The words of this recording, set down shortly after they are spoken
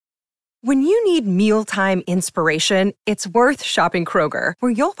When you need mealtime inspiration, it's worth shopping Kroger,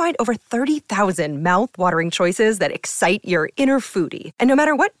 where you'll find over 30,000 mouth-watering choices that excite your inner foodie. And no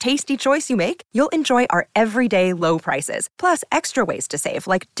matter what tasty choice you make, you'll enjoy our everyday low prices, plus extra ways to save,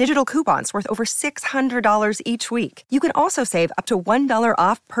 like digital coupons worth over $600 each week. You can also save up to $1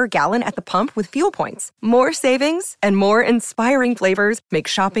 off per gallon at the pump with fuel points. More savings and more inspiring flavors make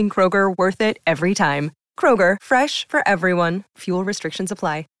shopping Kroger worth it every time. Kroger, fresh for everyone. Fuel restrictions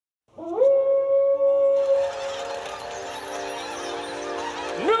apply.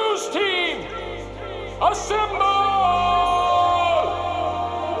 News team, assemble!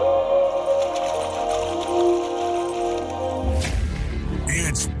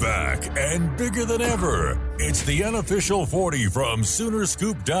 It's back and bigger than ever. It's the unofficial 40 from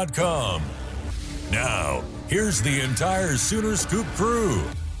Soonerscoop.com. Now, here's the entire Sooner Scoop crew.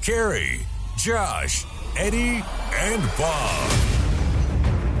 Carrie, Josh, Eddie, and Bob.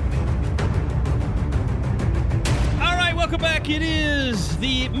 Welcome back. It is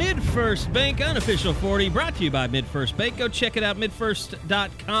the MidFirst Bank unofficial 40, brought to you by MidFirst Bank. Go check it out,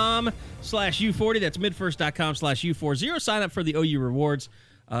 midfirst.com/U40. That's midfirst.com/U40. Sign up for the OU Rewards,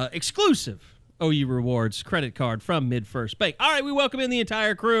 exclusive OU Rewards credit card from MidFirst Bank. All right, we welcome in the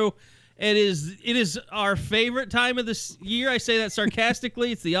entire crew. It is our favorite time of this year. I say that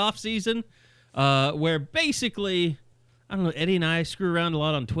sarcastically. It's the off season, where basically, I don't know, Eddie and I screw around a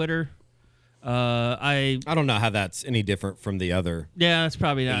lot on Twitter. I don't know how that's any different from the other. Yeah, that's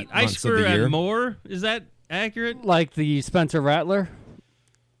probably not. I screw around more. Is that accurate? Like the Spencer Rattler?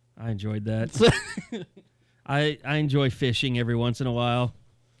 I enjoyed that. I enjoy fishing every once in a while.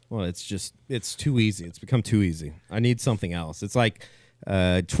 Well, it's too easy. It's become too easy. I need something else. It's like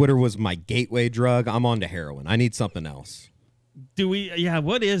Twitter was my gateway drug. I'm on to heroin. I need something else. Do we? Yeah.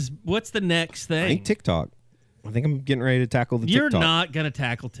 What's the next thing? I think TikTok. I think I'm getting ready to tackle the TikTok. You're not going to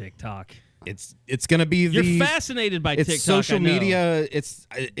tackle TikTok. It's going to be You're fascinated by TikTok. It's social media. It's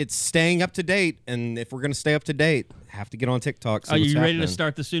staying up to date, and if we're going to stay up to date, have to get on TikTok. Are you ready to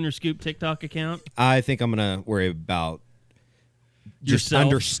start the Sooner Scoop TikTok account? I think I'm going to worry about just yourself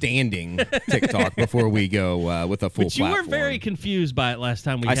understanding TikTok before we go with a full platform. You were very confused by it last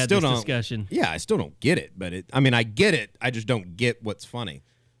time we had this discussion. Yeah, I still don't get it, but I get it. I just don't get what's funny.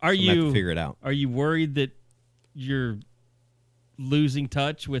 Have to figure it out. Are you worried that you're losing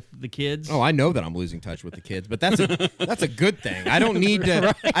touch with the kids? Oh, I know that I'm losing touch with the kids, but that's a good thing. I don't need to.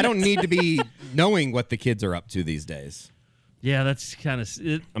 Right. I don't need to be knowing what the kids are up to these days. Yeah, that's kind of.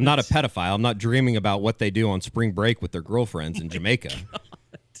 I'm not a pedophile. I'm not dreaming about what they do on spring break with their girlfriends in Jamaica.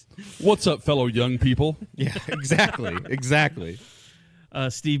 What's up, fellow young people? Yeah, exactly.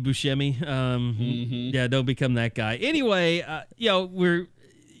 Steve Buscemi. Yeah, don't become that guy. Anyway, I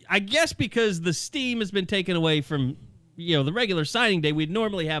guess because the steam has been taken away from the regular signing day, we'd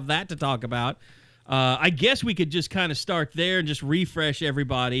normally have that to talk about. I guess we could just kind of start there and just refresh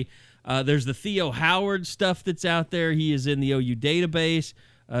everybody. There's the Theo Howard stuff that's out there. He is in the OU database.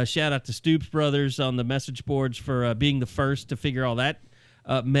 Shout out to Stoops Brothers on the message boards for being the first to figure all that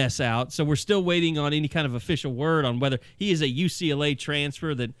mess out. So we're still waiting on any kind of official word on whether he is a UCLA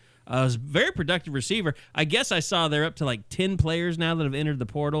transfer that was a very productive receiver. I guess I saw they're up to like 10 players now that have entered the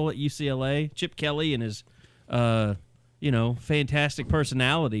portal at UCLA. Chip Kelly and his fantastic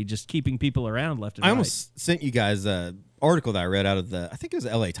personality, just keeping people around left and right. I almost sent you guys an article that I read out of I think it was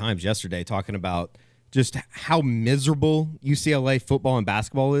the LA Times yesterday, talking about just how miserable UCLA football and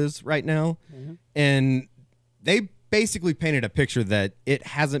basketball is right now. Mm-hmm. And they basically painted a picture that it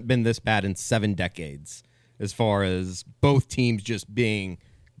hasn't been this bad in 7 decades as far as both teams just being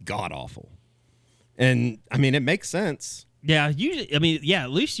god-awful. And, it makes sense. Yeah,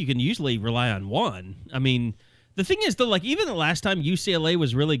 at least you can usually rely on one. The thing is, though, like, even the last time UCLA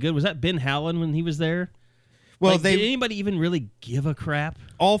was really good, was that Ben Howland when he was there? Well, did anybody even really give a crap?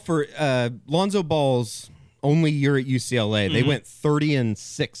 All for Lonzo Ball's only year at UCLA, they went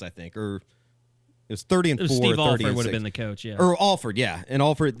 30-6, I think, or it was 30-4. Steve Alford would have been the coach, yeah. Or Alford, yeah. And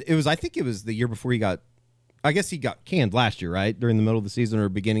Alford, I think it was the year before he got canned last year, right? During the middle of the season or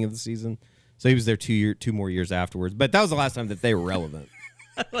beginning of the season. So he was there 2 more years afterwards. But that was the last time that they were relevant.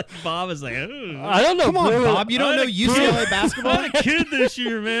 Like Bob is like, I don't know. Come on, Bob. You don't know UCLA basketball? I'm a kid this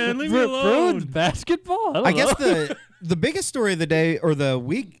year, man. Leave me alone. Bruins basketball? I guess the biggest story of the day or the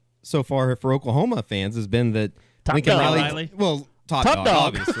week so far for Oklahoma fans has been that Lincoln Riley. Well, top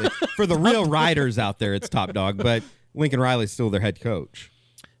dog, obviously. For the real riders out there, it's top dog. But Lincoln Riley's still their head coach.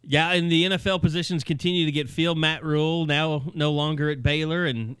 Yeah, and the NFL positions continue to get filled. Matt Rule now no longer at Baylor,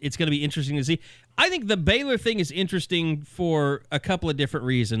 and it's going to be interesting to see. I think the Baylor thing is interesting for a couple of different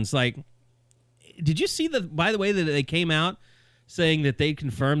reasons. Like, did you see by the way that they came out saying that they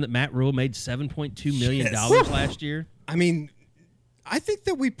confirmed that Matt Rule made $7.2 million last year. I mean, I think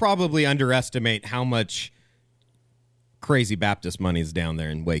that we probably underestimate how much crazy Baptist money is down there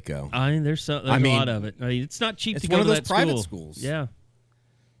in Waco. I mean, there's a lot of it. I mean, it's not cheap to go to that school. It's one of those private schools. Yeah.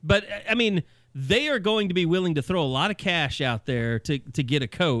 But, I mean, they are going to be willing to throw a lot of cash out there to get a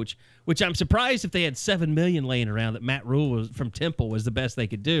coach, which I'm surprised if they had $7 million laying around that Matt Rule from Temple was the best they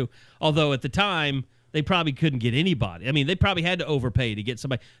could do. Although at the time, they probably couldn't get anybody. I mean, they probably had to overpay to get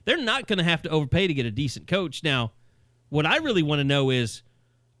somebody. They're not going to have to overpay to get a decent coach. Now, what I really want to know is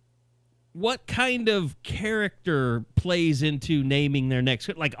what kind of character plays into naming their next.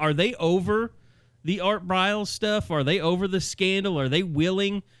 Like, are they over the Art Briles stuff? Are they over the scandal? Are they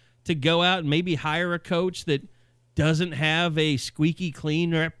willing to go out and maybe hire a coach that doesn't have a squeaky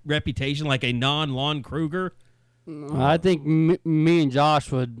clean reputation like a non-Lon Kruger? I think me and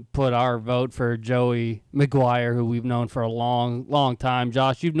Josh would put our vote for Joey McGuire, who we've known for a long, long time.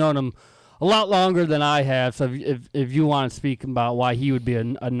 Josh, you've known him a lot longer than I have, so if you want to speak about why he would be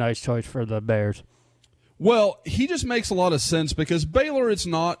a nice choice for the Bears. Well, he just makes a lot of sense because Baylor is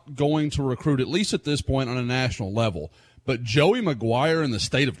not going to recruit, at least at this point, on a national level. But Joey McGuire in the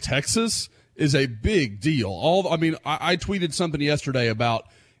state of Texas is a big deal. I tweeted something yesterday about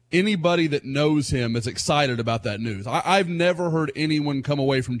anybody that knows him is excited about that news. I've never heard anyone come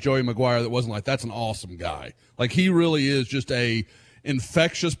away from Joey McGuire that wasn't like, that's an awesome guy. Like, he really is just a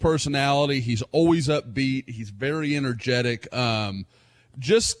infectious personality. He's always upbeat. He's very energetic. For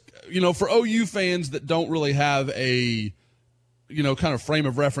OU fans that don't really have a, kind of frame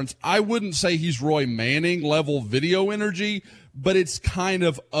of reference, I wouldn't say he's Roy Manning level video energy, but it's kind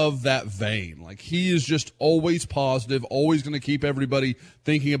of that vein. Like, he is just always positive, always going to keep everybody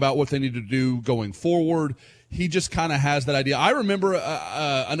thinking about what they need to do going forward. He just kind of has that idea. I remember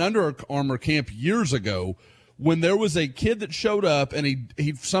an Under Armour camp years ago when there was a kid that showed up and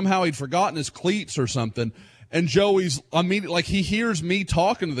he'd forgotten his cleats or something. And Joey's immediately, like, he hears me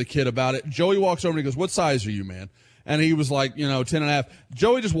talking to the kid about it. Joey walks over and he goes, "What size are you, man?" And he was like, 10 and a half.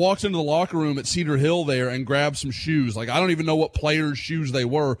 Joey just walks into the locker room at Cedar Hill there and grabs some shoes. Like, I don't even know what players' shoes they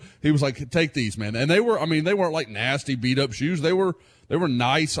were. He was like, "Take these, man." And they weren't like nasty beat up shoes. They were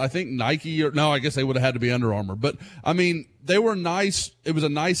nice. I think Nike I guess they would have had to be Under Armour. But I mean, they were nice. It was a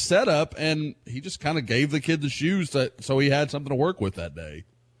nice setup, and he just kind of gave the kid the shoes so he had something to work with that day.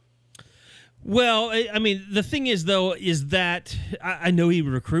 Well, I mean, the thing is, though, is that I know he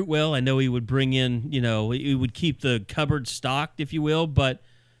would recruit well. I know he would bring in, he would keep the cupboard stocked, if you will. But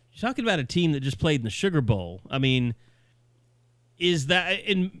you're talking about a team that just played in the Sugar Bowl. I mean, is that,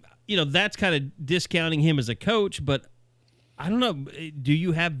 and, that's kind of discounting him as a coach. But I don't know. Do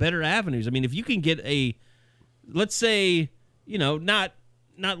you have better avenues? I mean, if you can get let's say, not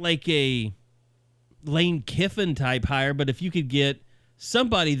like a Lane Kiffin type hire, but if you could get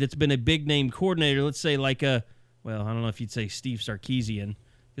somebody that's been a big name coordinator, let's say like I don't know if you'd say Steve Sarkisian,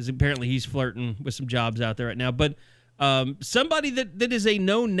 because apparently he's flirting with some jobs out there right now, but somebody that is a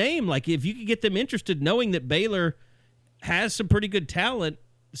known name, like if you could get them interested, knowing that Baylor has some pretty good talent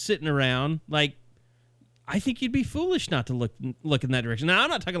sitting around, like, I think you'd be foolish not to look in that direction. Now,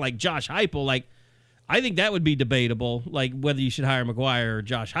 I'm not talking like Josh Heupel. Like, I think that would be debatable, like whether you should hire McGuire or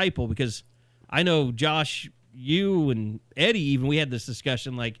Josh Heupel, because I know Josh, you and Eddie, even, we had this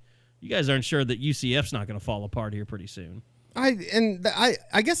discussion, like, you guys aren't sure that UCF's not going to fall apart here pretty soon. I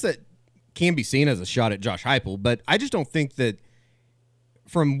guess that can be seen as a shot at Josh Heupel, but I just don't think that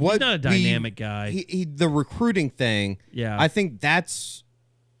from what he's not a dynamic guy. The recruiting thing, yeah, I think that's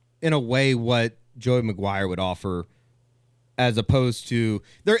in a way what Joey McGuire would offer, as opposed to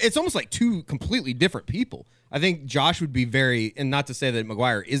it's almost like two completely different people. I think Josh would be and not to say that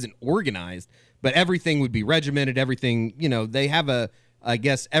McGuire isn't organized, but everything would be regimented. Everything, they have I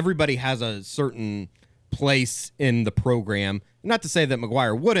guess everybody has a certain place in the program. Not to say that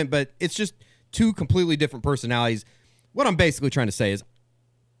McGuire wouldn't, but it's just two completely different personalities. What I'm basically trying to say is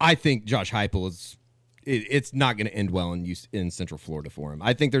I think Josh Heupel it's not going to end well in Central Florida for him.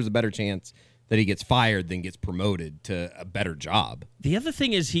 I think there's a better chance that he gets fired than gets promoted to a better job. The other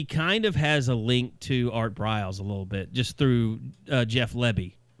thing is he kind of has a link to Art Briles a little bit, just through Jeff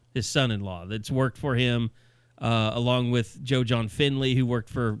Lebby, his son-in-law, that's worked for him, along with Joe John Finley, who worked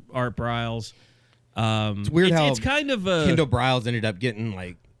for Art Briles. It's weird how it's kind of Kendall Briles ended up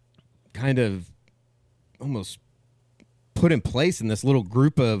getting kind of almost put in place in this little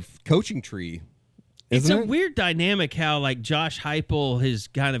group of coaching tree. It's a weird dynamic how Josh Heupel has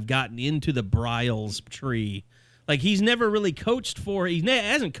kind of gotten into the Briles tree. Like, he's never really coached he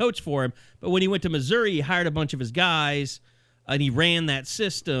hasn't coached for him, but when he went to Missouri, he hired a bunch of his guys, and he ran that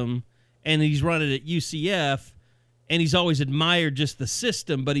system, and he's run it at UCF. and he's always admired just the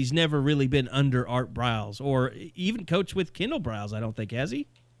system, but he's never really been under Art Briles or even coached with Kendall Briles, I don't think, has he?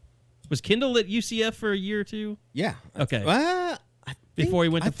 Was Kendall at UCF for a year or two? Yeah. Okay. Before he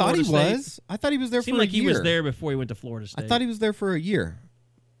went to Florida State? I thought he was there Seemed for a like year. he was there before he went to Florida State. I thought he was there for a year.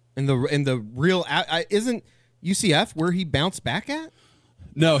 In the real isn't UCF where he bounced back at?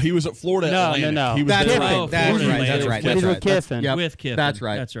 No, he was at Florida Atlantic. No. He was That's there right. Oh, That's Florida right. That's Atlantic. right. He was That's with right. Kiffin. Yep. With Kiffin. That's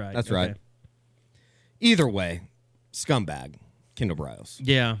right. That's right. That's Okay. right. Either way, scumbag, Kendall Briles.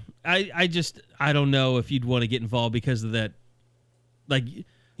 Yeah. I don't know if you'd want to get involved because of that. Like,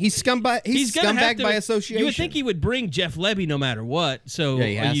 He's scumbag. He's gonna have scumbag to- by association. You would think he would bring Jeff Levy no matter what. So Yeah,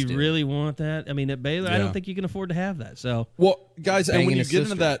 he has you to. really want that? I mean, at Baylor, I Yeah. don't think you can afford to have that. So Well, guys, and Banging when you his get into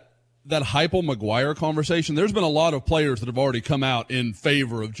sister. that Heupel McGuire conversation, there's been a lot of players that have already come out in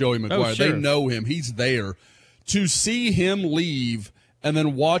favor of Joey McGuire. sure. They know him; he's there. To see him leave and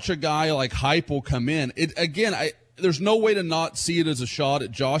then watch a guy like Heupel come in, there's no way to not see it as a shot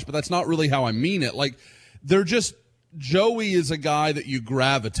at Josh, but that's not really how I mean it. Like, Joey is a guy that you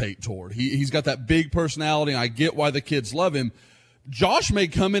gravitate toward. He's got that big personality, and I get why the kids love him. Josh may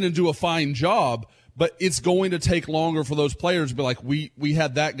come in and do a fine job, but it's going to take longer for those players to be like, we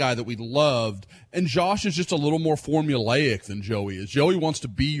had that guy that we loved. And Josh is just a little more formulaic than Joey is. Joey wants to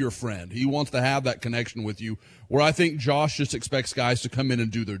be your friend. He wants to have that connection with you, where I think Josh just expects guys to come in and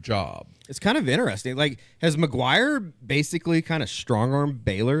do their job. It's kind of interesting. Like, has McGuire basically kind of strong-armed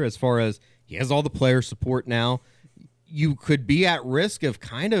Baylor as far as he has all the player support now? You could be at risk of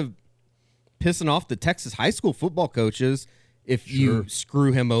kind of pissing off the Texas high school football coaches if you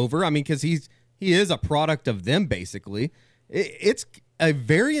screw him over. I mean, because he is a product of them, basically. It's a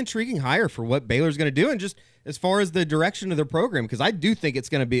very intriguing hire for what Baylor's going to do, and just as far as the direction of their program, because I do think it's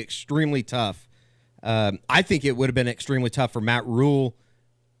going to be extremely tough. I think it would have been extremely tough for Matt Rule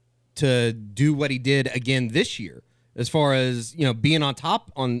to do what he did again this year, as far as, you know, being on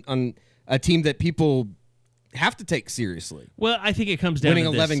top on a team that people have to take seriously. Well, I think it comes down Winning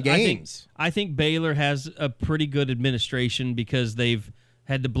to this. 11 games. I think Baylor has a pretty good administration because they've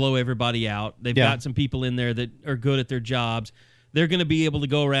had to blow everybody out. They've Yeah. got some people in there that are good at their jobs. They're going to be able to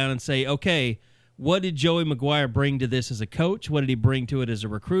go around and say, okay, what did Joey McGuire bring to this as a coach? What did he bring to it as a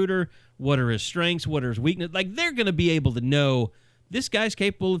recruiter? What are his strengths? What are his weaknesses? Like, they're going to be able to know this guy's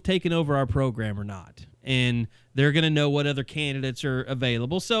capable of taking over our program or not. And they're going to know what other candidates are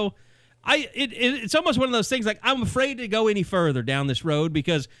available. So it's almost one of those things, like, I'm afraid to go any further down this road,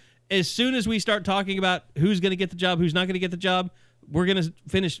 because as soon as we start talking about who's going to get the job, who's not going to get the job, we're going to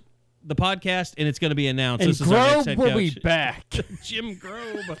finish the podcast and it's going to be announced. And This is our next Grove head will be coach. back. Jim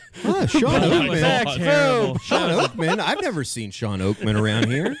Grove. Oh, Sean That was Oakman. terrible. Sean Oakman. I've never seen Sean Oakman around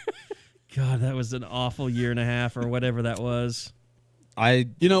here. God, that was an awful year and a half or whatever that was.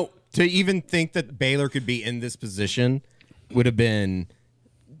 To even think that Baylor could be in this position would have been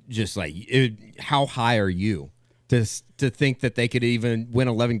just like, how high are you to think that they could even win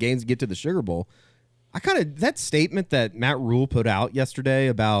 11 games and get to the Sugar Bowl? That statement that Matt Rule put out yesterday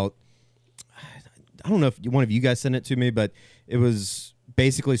about, I don't know if one of you guys sent it to me, but it was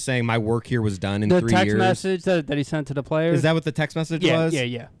basically saying my work here was done in The 3 text years. message that he sent to the players. Is that what the text message yeah, was?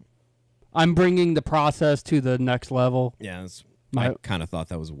 yeah. I'm bringing the process to the next level. Yeah, My- I kind of thought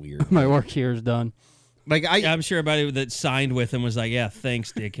that was weird. My work here is done. Like I'm sure everybody that signed with him was like, yeah,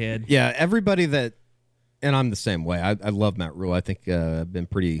 thanks, dickhead. Yeah, everybody that, and I'm the same way. I love Matt Rule. I think I've been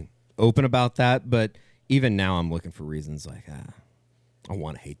pretty open about that, but even now I'm looking for reasons like, I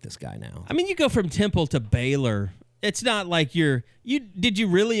want to hate this guy now. I mean, you go from Temple to Baylor. It's not like did you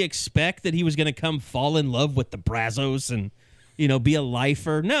really expect that he was going to come fall in love with the Brazos and, be a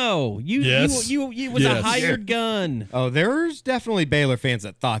lifer? No, you was a hired gun. Oh, there's definitely Baylor fans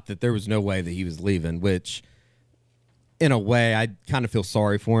that thought that there was no way that he was leaving, which in a way I kind of feel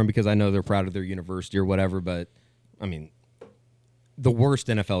sorry for him, because I know they're proud of their university or whatever, but I mean, the worst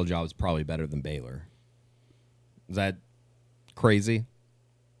NFL job is probably better than Baylor. Is that crazy?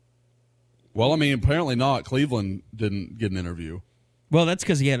 Well, I mean, apparently not. Cleveland didn't get an interview. Well, that's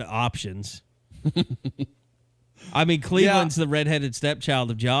because he had options. I mean, Cleveland's the redheaded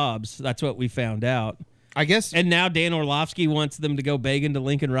stepchild of jobs. That's what we found out. I guess. And now Dan Orlovsky wants them to go begging to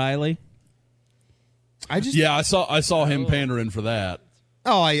Lincoln Riley. I saw him pandering for that.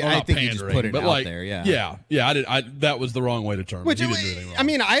 Oh, Well, I not think he just put it but out there. Yeah. Yeah. That was the wrong way to term it. Which, He didn't do anything wrong. I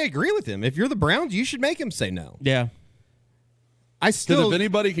mean, I agree with him. If you're the Browns, you should make him say no. Yeah. Because if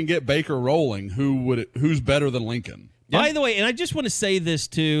anybody can get Baker rolling, who's better than Lincoln? By the way, and I just want to say this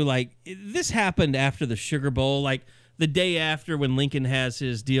too, like, this happened after the Sugar Bowl, like the day after when Lincoln has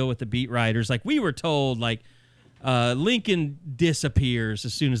his deal with the beat writers. Like, we were told, like, Lincoln disappears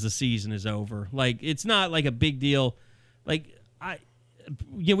as soon as the season is over. Like, it's not like a big deal. Like,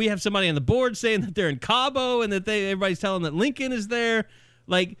 we have somebody on the board saying that they're in Cabo and that everybody's telling that Lincoln is there.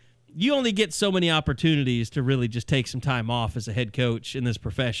 Like, you only get so many opportunities to really just take some time off as a head coach in this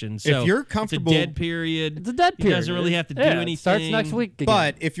profession. So if you're comfortable, it's a dead period. It's a dead period. He doesn't really have to do anything. It starts next week again.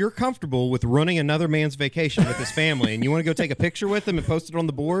 But if you're comfortable with running another man's vacation with his family and you want to go take a picture with him and post it on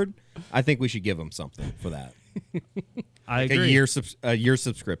the board, I think we should give him something for that. I Like agree. a year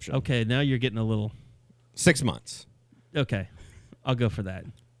subscription. Okay, now you're getting a little. 6 months. Okay, I'll go for that.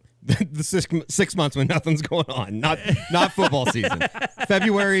 The 6 months when nothing's going on, not football season.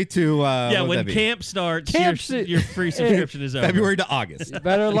 February to When camp starts, Camps- your free subscription is over. February to August.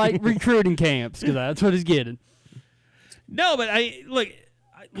 better like recruiting camps because that's what he's getting. No, but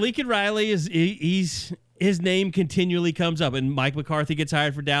Lincoln Riley his name continually comes up, and Mike McCarthy gets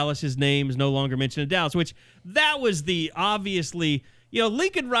hired for Dallas. His name is no longer mentioned in Dallas, which that was the obviously,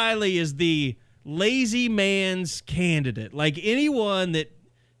 Lincoln Riley is the lazy man's candidate. Like anyone that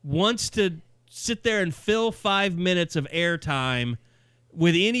wants to sit there and fill 5 minutes of airtime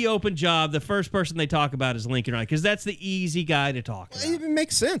with any open job, the first person they talk about is Lincoln Riley, because that's the easy guy to talk about. It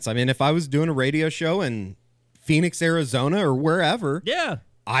makes sense. I mean, if I was doing a radio show in Phoenix, Arizona, or wherever, Yeah.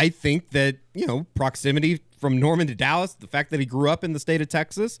 I think that, proximity from Norman to Dallas, the fact that he grew up in the state of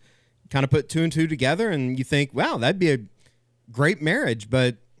Texas, kind of put 2 and 2 together, and you think, wow, that'd be a great marriage.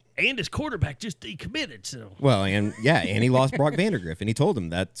 But And his quarterback just decommitted, so. well, and he lost Brock Vandegrift, and he told him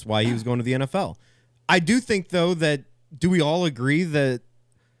that's why he was going to the NFL. I do think, though, that do we all agree that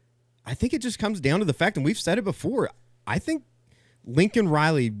I think it just comes down to the fact, and we've said it before, I think Lincoln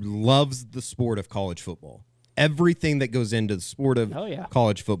Riley loves the sport of college football. Everything that goes into the sport of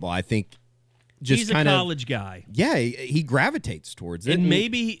college football, I think just He's a kind of college guy. Yeah, he gravitates towards it. And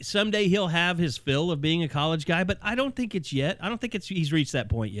maybe someday he'll have his fill of being a college guy, but I don't think it's yet. I don't think he's reached that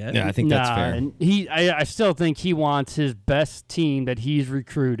point yet. Yeah, I think that's fair. And I still think he wants his best team that he's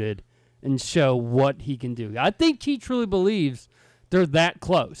recruited and show what he can do. I think he truly believes they're that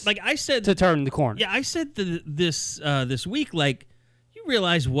close. Like I said, to turn the corner. Yeah, I said this week, like, you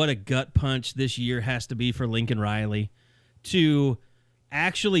realize what a gut punch this year has to be for Lincoln Riley to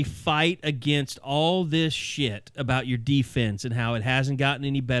actually fight against all this shit about your defense and how it hasn't gotten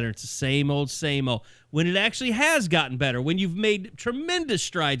any better. It's the same old, when it actually has gotten better, when you've made tremendous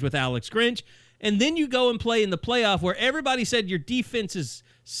strides with Alex Grinch, and then you go and play in the playoff where everybody said your defense is,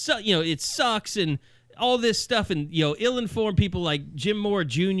 it sucks and all this stuff, and, ill-informed people like Jim Moore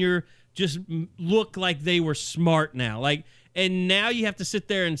Jr. just look like they were smart now. And now you have to sit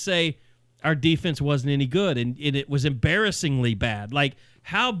there and say, our defense wasn't any good, and it was embarrassingly bad. Like,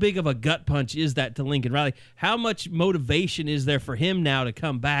 how big of a gut punch is that to Lincoln Riley? How much motivation is there for him now to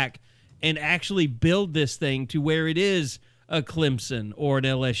come back and actually build this thing to where it is a Clemson or an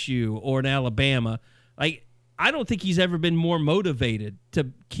LSU or an Alabama? Like, I don't think he's ever been more motivated to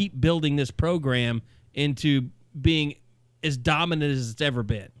keep building this program into being as dominant as it's ever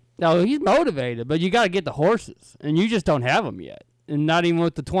been. No, he's motivated, but you got to get the horses, and you just don't have them yet. And not even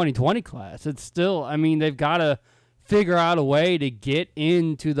with the 2020 class. It's still, they've got to figure out a way to get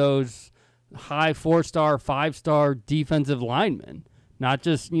into those high 4-star, 5-star defensive linemen. Not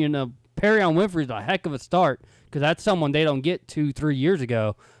just, Perrion Winfrey's a heck of a start because that's someone they don't get 2-3 years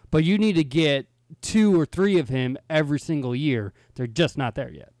ago. But you need to get 2 or 3 of him every single year. They're just not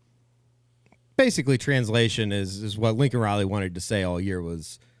there yet. Basically, translation is what Lincoln Riley wanted to say all year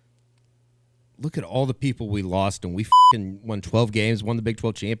was, look at all the people we lost, and we won 12 games, won the Big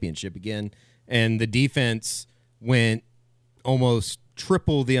 12 championship again, and the defense went almost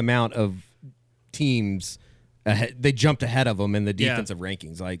triple the amount of teams ahead. They jumped ahead of them in the defensive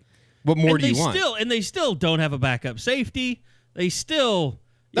rankings. Like, what more do you want? They still don't have a backup safety. They still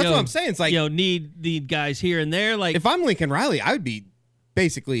that's what I'm saying. It's like need guys here and there. Like, if I'm Lincoln Riley, I would be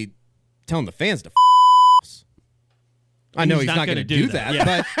basically telling the fans to I know he's not going to do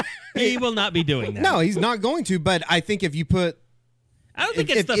that, but he will not be doing that. No, he's not going to. But I think if you put, I don't think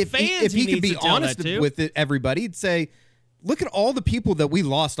it's the fans. If he could be honest with everybody, he'd say, "Look at all the people that we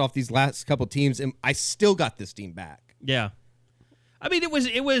lost off these last couple teams, and I still got this team back." Yeah,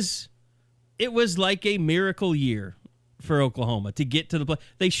 it was like a miracle year for Oklahoma to get to the play.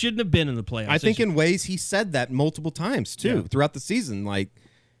 They shouldn't have been in the playoffs. I think in ways he said that multiple times too throughout the season. Like,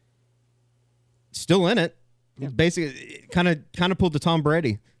 still in it. Basically, kind of pulled the Tom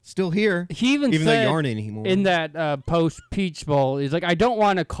Brady. Still here. He even though said you aren't anymore. In that post Peach Bowl, he's like, I don't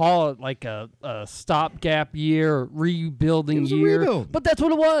want to call it like a stopgap year, or rebuilding year, rebuild. but that's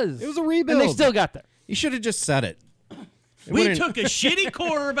what it was. It was a rebuild, and they still got there. You should have just said it. We took a shitty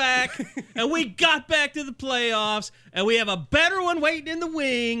quarterback, and we got back to the playoffs, and we have a better one waiting in the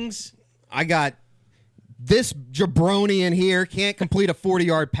wings. I got this jabroni in here, can't complete a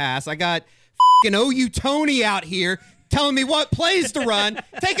 40-yard pass. I got f***ing OU Tony out here telling me what plays to run,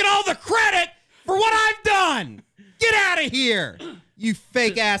 taking all the credit for what I've done. Get out of here, you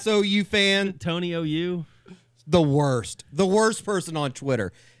fake-ass OU fan. Tony OU. The worst person on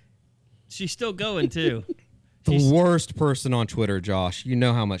Twitter. She's still going, too. The worst person on Twitter, Josh. You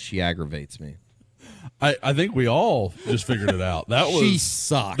know how much she aggravates me. I think we all just figured it out. She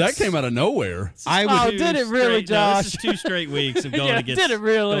sucks. That came out of nowhere. Did it really, Josh? This is 2 straight weeks of going Yeah, against, did it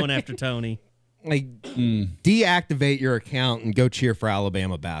really? going after Tony. Like, deactivate your account and go cheer for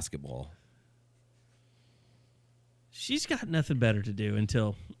Alabama basketball. She's got nothing better to do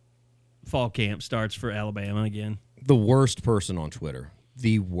until fall camp starts for Alabama again. The worst person on Twitter.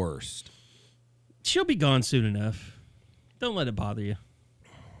 The worst. She'll be gone soon enough. Don't let it bother you.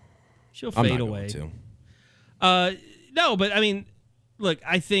 She'll I'm fade not away. going to. No, but I mean, look,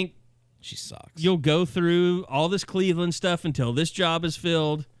 I think She sucks. you'll go through all this Cleveland stuff until this job is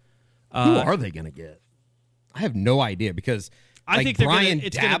filled. Who are they going to get? I have no idea because I think they're Brian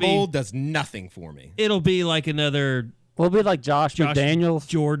it's gonna Dabble be- does nothing for me. It'll be like another Will it be like Josh McDaniels?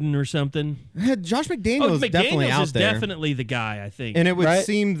 Jordan or something. Josh McDaniels is definitely McDaniels out is there. definitely the guy, I think. And it would Right?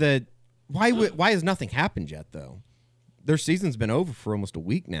 seem that why has nothing happened yet though? Their season's been over for almost a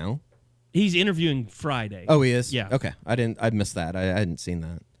week now. He's interviewing Friday. Oh, he is? Yeah. Okay. I missed that. I hadn't seen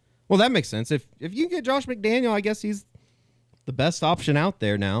that. Well, that makes sense. If you get Josh McDaniel, I guess he's the best option out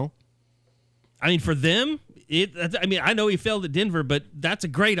there now. I mean, for them, I know he failed at Denver, but that's a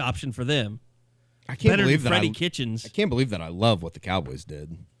great option for them. I can't Better believe than that Freddie Kitchens. I can't believe that I love what the Cowboys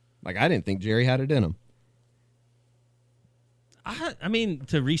did. Like, I didn't think Jerry had it in him. I mean,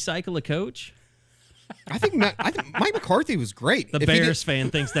 to recycle a coach? I think Mike McCarthy was great. The If he Bears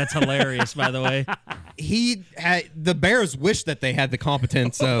fan thinks that's hilarious, by the way. the Bears wish that they had the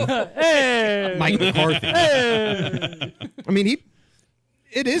competence of Hey! Mike McCarthy. I mean,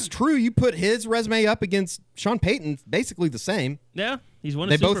 it is true. You put his resume up against Sean Payton, basically the same. Yeah, he's won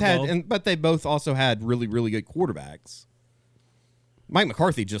a They Super both Bowl. had, but they both also had really, really good quarterbacks. Mike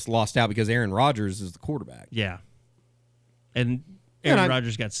McCarthy just lost out because Aaron Rodgers is the quarterback. Yeah. And And Aaron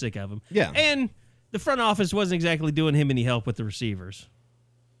Rodgers got sick of him. Yeah. And the front office wasn't exactly doing him any help with the receivers.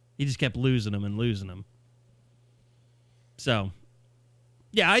 He just kept losing them. So,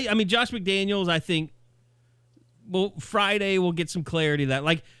 yeah, I mean, Josh McDaniels, I think, well, Friday we'll get some clarity to that.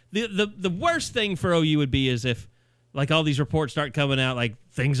 Like, the worst thing for OU would be is if, like, all these reports start coming out, like,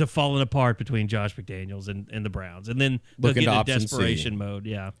 things have fallen apart between Josh McDaniels and the Browns. And then they'll Look get into into option C. desperation mode.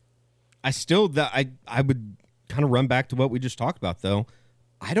 Yeah. I would kind of run back to what we just talked about, though.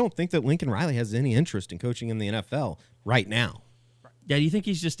 I don't think that Lincoln Riley has any interest in coaching in the NFL right now. Yeah, do you think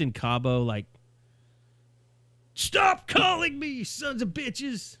he's just in Cabo, like, stop calling me, you sons of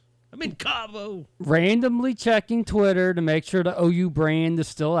bitches. I'm in Cabo. Randomly checking Twitter to make sure the OU brand is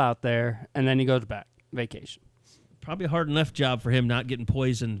still out there, and then he goes back vacation. Probably a hard enough job for him not getting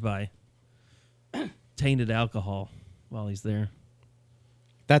poisoned by tainted alcohol while he's there.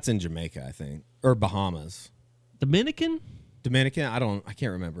 That's in Jamaica, I think, or Bahamas. Dominican? Dominican? I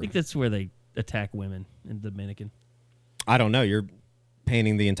can't remember. I think that's where they attack women in Dominican. I don't know. You're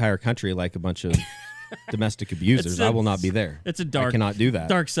painting the entire country like a bunch of domestic abusers. I will not be there. It's a I cannot do that.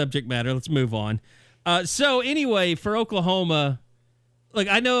 dark subject matter. Let's move on. So anyway, for Oklahoma, look,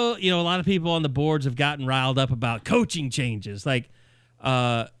 I know, a lot of people on the boards have gotten riled up about coaching changes. Like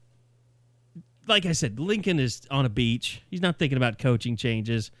I said, Lincoln is on a beach. He's not thinking about coaching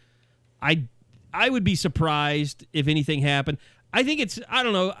changes. I would be surprised if anything happened. I think I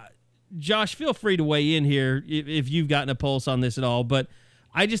don't know. Josh, feel free to weigh in here if you've gotten a pulse on this at all. But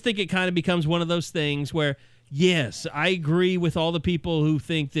I just think it kind of becomes one of those things where, yes, I agree with all the people who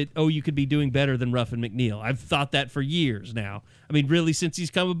think that, you could be doing better than Ruffin McNeil. I've thought that for years now. I mean, really, since he's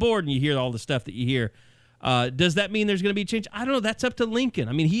come aboard and you hear all the stuff that you hear. Does that mean there's going to be a change? I don't know. That's up to Lincoln.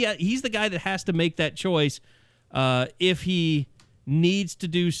 I mean, he's the guy that has to make that choice if he needs to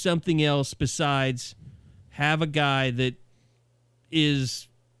do something else besides have a guy that is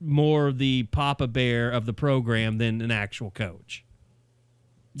more the Papa Bear of the program than an actual coach.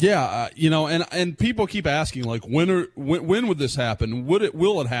 Yeah, and people keep asking, like, when would this happen?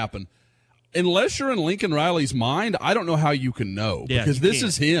 Will it happen? Unless you're in Lincoln Riley's mind, I don't know how you can know, because this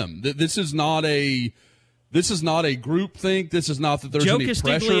is him. This is not a group think. This is not that there's Joe any pressure for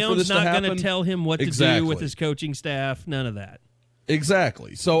Castiglione's this to not happen. going to tell him what to do with his coaching staff. None of that.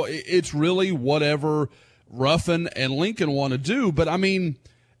 Exactly. So it's really whatever Ruffin and Lincoln want to do. But, I mean,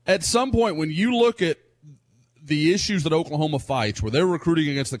 at some point when you look at the issues that Oklahoma fights, where they're recruiting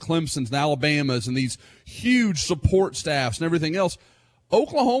against the Clemsons and Alabamas and these huge support staffs and everything else,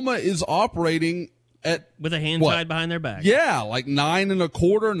 Oklahoma is operating with a hand tied behind their back. Yeah, like 9.25,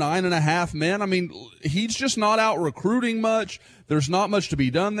 9.5 men. I mean, he's just not out recruiting much. There's not much to be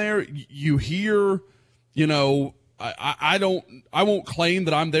done there. You hear, I won't claim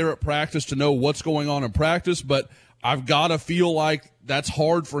that I'm there at practice to know what's going on in practice, but I've got to feel like that's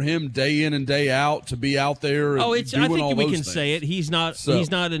hard for him day in and day out to be out there. I doing think all we those can things. say it. He's not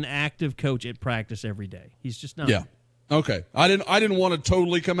an active coach at practice every day. He's just not. Yeah. Okay. I didn't want to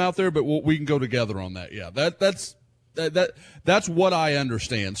totally come out there, but we can go together on that. Yeah. That's what I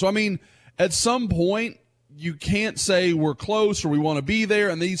understand. So I mean, at some point you can't say we're close or we want to be there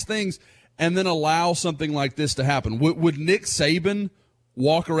and these things and then allow something like this to happen. Would Nick Saban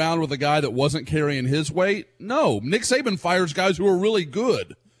walk around with a guy that wasn't carrying his weight? No. Nick Saban fires guys who are really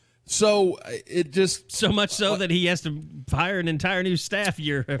good. So it just so much so that he has to hire an entire new staff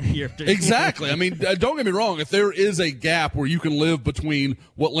year after year. Exactly. I mean, don't get me wrong. If there is a gap where you can live between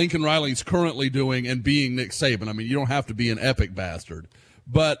what Lincoln Riley's currently doing and being Nick Saban, I mean, you don't have to be an epic bastard.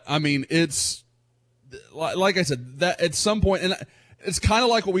 But I mean, it's like I said, that at some point, and it's kind of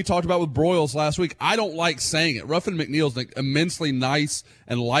like what we talked about with Broyles last week. I don't like saying it. Ruffin McNeil's an immensely nice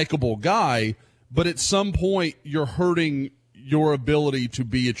and likable guy, but at some point, you're hurting your ability to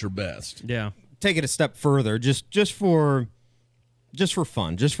be at your best. Yeah. Take it a step further, just for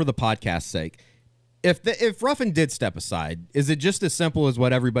fun, just for the podcast's sake. If Ruffin did step aside, is it just as simple as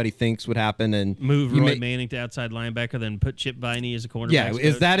what everybody thinks would happen and move Roy Manning to outside linebacker, then put Chip Viney as a cornerback? Yeah,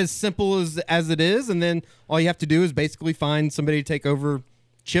 is that as simple as it is? And then all you have to do is basically find somebody to take over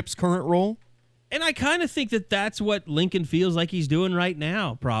Chip's current role? And I kind of think that that's what Lincoln feels like he's doing right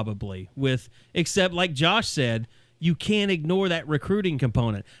now, probably. Except like Josh said, you can't ignore that recruiting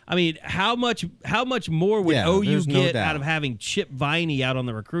component. I mean, how much more would OU get out of having Chip Viney out on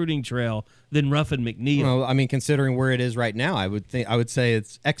the recruiting trail than Ruffin McNeil? Well, I mean, considering where it is right now, I would say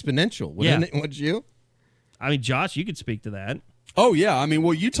it's exponential. Wouldn't you? I mean, Josh, you could speak to that. Oh yeah, I mean,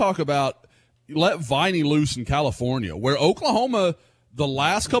 well, you talk about let Viney loose in California, where Oklahoma the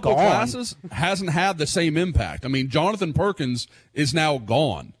last couple of classes hasn't had the same impact. I mean, Jonathan Perkins is now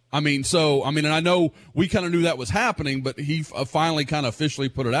gone. And I know we kind of knew that was happening, but he finally kind of officially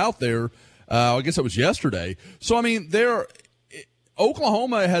put it out there. I guess it was yesterday. So, I mean,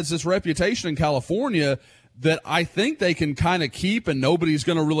 Oklahoma has this reputation in California that I think they can kind of keep, and nobody's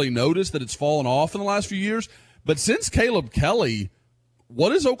going to really notice that it's fallen off in the last few years. But since Caleb Kelly,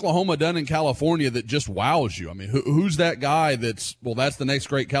 what has Oklahoma done in California that just wows you? I mean, who's that guy that's the next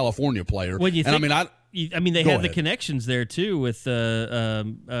great California player? When you think, they had the ahead. connections there too with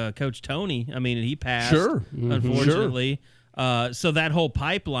Coach Tony. I mean, he passed, Sure. unfortunately. So that whole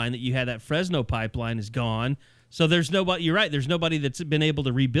pipeline that you had, that Fresno pipeline, is gone. So there's nobody. You're right. There's nobody that's been able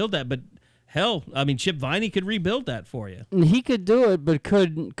to rebuild that. But hell, I mean, Chip Viney could rebuild that for you. He could do it, but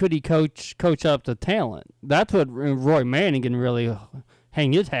could he coach up the talent? That's what Roy Manning can really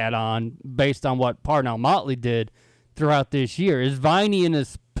hang his hat on, based on what Parnell Motley did throughout this year. Is Viney in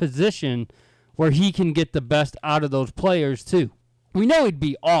his position where he can get the best out of those players too? We know he'd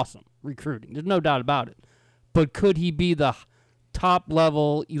be awesome recruiting. There's no doubt about it. But could he be the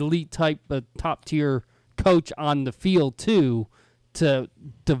top-level, elite-type, top-tier coach on the field too, to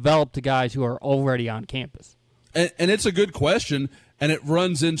develop the guys who are already on campus? And it's a good question, and it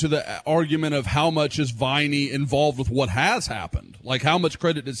runs into the argument of how much is Viney involved with what has happened? Like, how much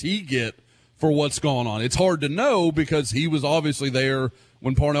credit does he get for what's going on? It's hard to know because he was obviously there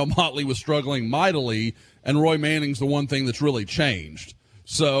when Parnell Motley was struggling mightily, and Roy Manning's the one thing that's really changed.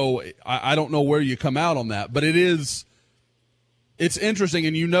 So I don't know where you come out on that, but it's interesting,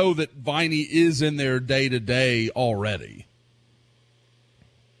 and you know that Viney is in there day-to-day already.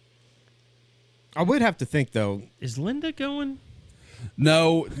 I would have to think, though. Is Linda going?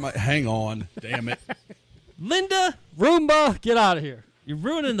 No, hang on. Damn it. Linda! Roomba, get out of here. You're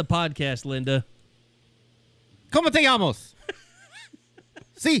ruining the podcast, Linda. Como te llamas?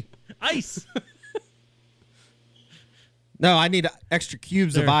 See. Ice! No, I need extra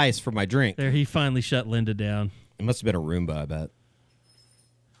cubes of ice for my drink. There, he finally shut Linda down. It must have been a Roomba, I bet.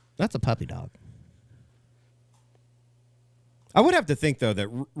 That's a puppy dog. I would have to think, though, that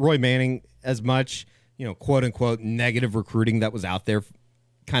Roy Manning, as much, quote-unquote, negative recruiting that was out there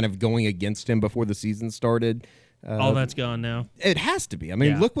kind of going against him before the season started. All that's gone now. It has to be. I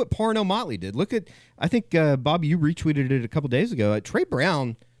mean, Look what Parnell Motley did. Look at, I think, Bobby, you retweeted it a couple days ago. Trey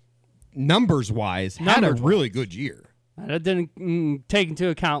Brown, numbers-wise, had a really good year. That didn't take into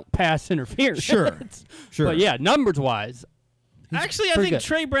account pass interference. Sure. But, yeah, numbers-wise. Actually, I think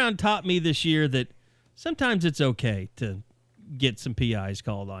Trey Brown taught me this year that sometimes it's okay to get some PIs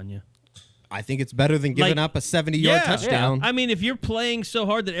called on you. I think it's better than giving up a 70-yard touchdown. I mean, if you're playing so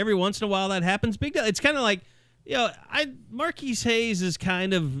hard that every once in a while that happens, big deal. It's kind of like, Marquise Hayes is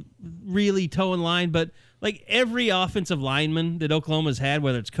kind of really towing line, but like every offensive lineman that Oklahoma's had,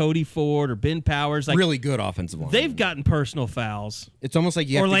 whether it's Cody Ford or Ben Powers, like really good offensive line. they've gotten personal fouls. It's almost like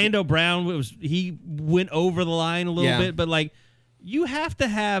Orlando Brown he went over the line a little bit, but like you have to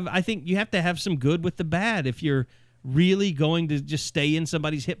have some good with the bad if you're really going to just stay in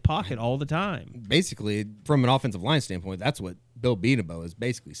somebody's hip pocket all the time. Basically, from an offensive line standpoint, that's what Bill Beanabo has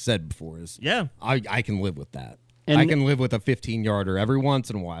basically said before is, I can live with that. And I can live with a 15-yarder every once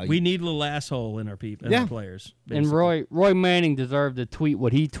in a while. We need a little asshole in our people, our players. Basically. And Roy Manning deserved to tweet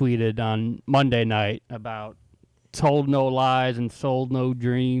what he tweeted on Monday night about told no lies and sold no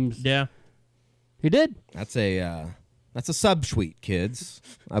dreams. Yeah. He did. That's a subtweet, kids,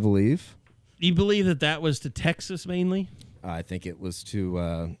 I believe. You believe that was to Texas mainly? I think it was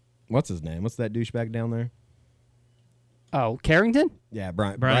to, what's his name? What's that douchebag down there? Oh, Carrington? Yeah,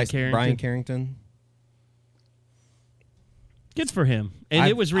 Carrington. Brian Carrington. Good for him. And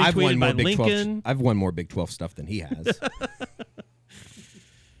it was retweeted by Lincoln. I've won more Big 12 stuff than he has.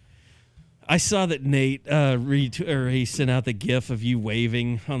 I saw that Nate he sent out the GIF of you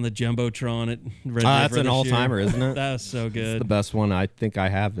waving on the Jumbotron at Red River. That's an all-timer, isn't it? That was so good. It's the best one I think I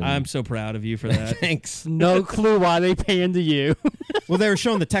have. I'm so proud of you for that. Thanks. No clue why they panned to you. Well, they were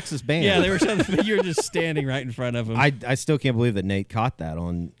showing the Texas band. Yeah, they were showing you were just standing right in front of them. I still can't believe that Nate caught that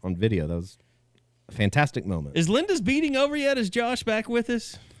on video. That was a fantastic moment. Is Linda's beating over yet? Is Josh back with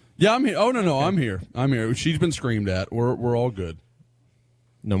us? Yeah, I'm here. Oh, no, I'm here. She's been screamed at. We're all good.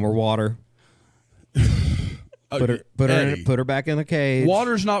 No more water. Put her back in the cage.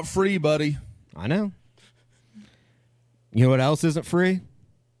 Water's not free, buddy. I know. You know what else isn't free?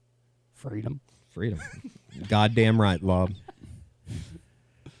 Freedom. Goddamn right, Lob.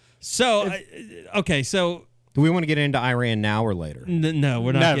 So, so do we want to get into Iran now or later? No,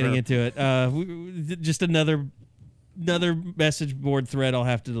 we're not getting into it. Just another message board thread I'll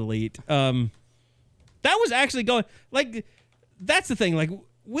have to delete. That was actually going like that's the thing. Like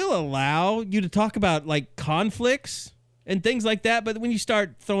we'll allow you to talk about like conflicts and things like that, but when you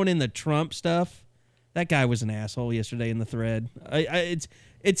start throwing in the Trump stuff, that guy was an asshole yesterday in the thread. It's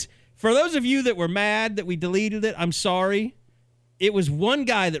for those of you that were mad that we deleted it. I'm sorry. It was one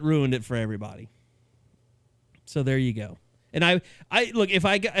guy that ruined it for everybody. So there you go. And I look, if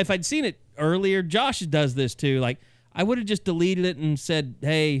I'd seen it earlier, Josh does this too. Like I would have just deleted it and said,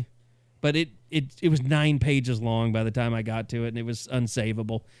 "Hey," but it was 9 pages long by the time I got to it, and it was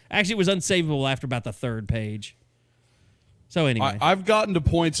unsavable. Actually, it was unsavable after about the third page. So anyway, I've gotten to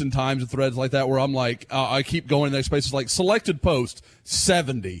points and times of threads like that where I'm like, I keep going to the next page. It's like selected post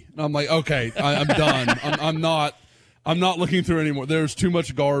 70, and I'm like, okay, I'm done. I'm not looking through anymore. There's too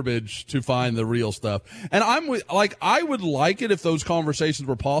much garbage to find the real stuff. And I would like it if those conversations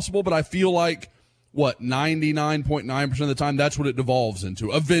were possible, but I feel like 99.9% of the time that's what it devolves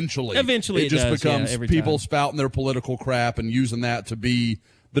into. Eventually it just becomes people spouting their political crap and using that to be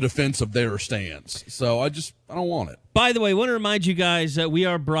the defense of their stance. So I don't want it. By the way, I want to remind you guys that we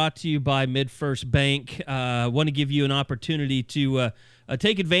are brought to you by MidFirst Bank. I want to give you an opportunity to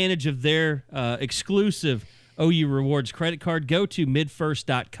take advantage of their exclusive OU Rewards credit card. Go to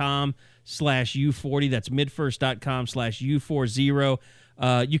midfirst.com/U40. That's midfirst.com/U40.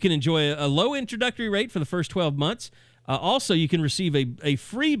 You can enjoy a low introductory rate for the first 12 months. Also, you can receive a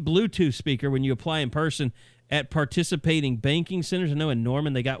free Bluetooth speaker when you apply in person at participating banking centers. I know in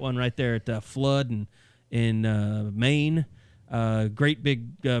Norman they got one right there at Flood and in Maine. Great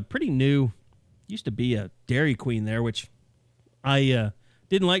big, pretty new. Used to be a Dairy Queen there, which I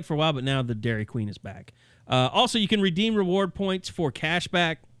didn't like for a while, but now the Dairy Queen is back. Also, you can redeem reward points for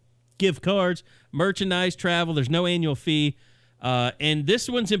cashback, gift cards, merchandise, travel. There's no annual fee. And this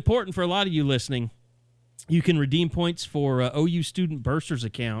one's important for a lot of you listening. You can redeem points for OU student bursars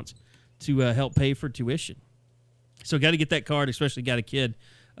accounts to help pay for tuition. So got to get that card, especially got a kid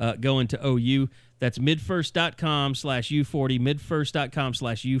going to OU. That's midfirst.com/U40,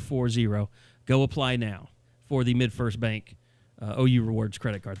 midfirst.com/U40. Go apply now for the MidFirst Bank OU Rewards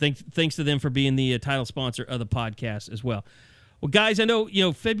credit card. Thanks to them for being the title sponsor of the podcast as well. Well, guys, I know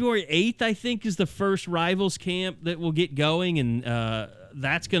February 8th, I think, is the first Rivals camp that will get going, and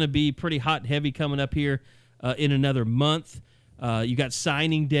that's going to be pretty hot and heavy coming up here in another month. You got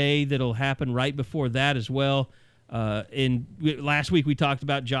signing day that'll happen right before that as well. Last week we talked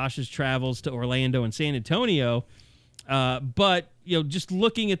about Josh's travels to Orlando and San Antonio, but just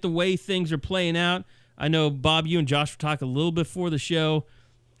looking at the way things are playing out, I know Bob, you and Josh were talking a little before the show.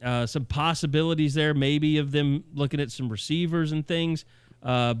 some possibilities there, maybe of them looking at some receivers and things.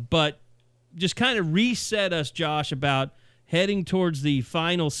 But just kind of reset us, Josh, about heading towards the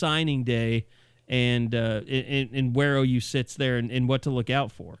final signing day and where OU sits there and what to look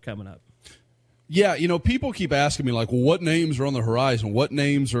out for coming up. Yeah, people keep asking me, like, well, what names are on the horizon? What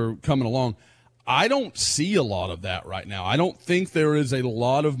names are coming along? I don't see a lot of that right now. I don't think there is a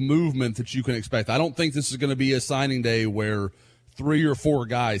lot of movement that you can expect. I don't think this is going to be a signing day where 3 or 4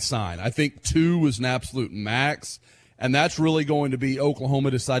 guys sign. I think 2 is an absolute max, and that's really going to be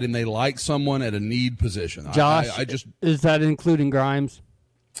Oklahoma deciding they like someone at a need position. Josh, I just is that including Grimes,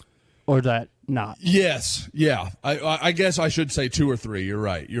 or is that not? Yes, yeah. I guess I should say 2 or 3. You're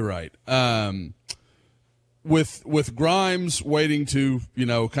right. With Grimes waiting to,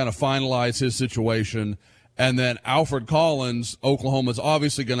 kind of finalize his situation, and then Alfred Collins, Oklahoma's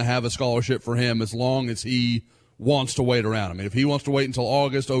obviously going to have a scholarship for him as long as he wants to wait around. I mean, if he wants to wait until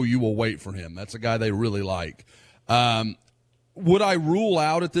August, OU will wait for him. That's a guy they really like. Would I rule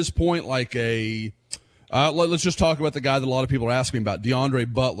out at this point like let's just talk about the guy that a lot of people are asking about,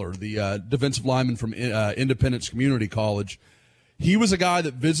 DeAndre Butler, the defensive lineman from Independence Community College. He was a guy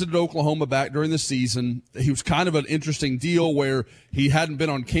that visited Oklahoma back during the season. He was kind of an interesting deal where he hadn't been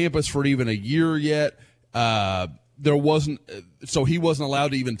on campus for even a year yet. He wasn't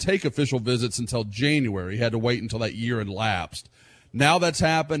allowed to even take official visits until January. He had to wait until that year had lapsed. Now that's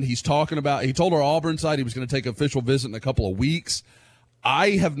happened. He told our Auburn side he was going to take an official visit in a couple of weeks.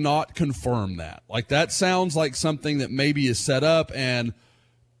 I have not confirmed that. Like, that sounds like something that maybe is set up and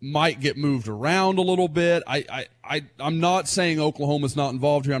might get moved around a little bit. I'm not saying Oklahoma's not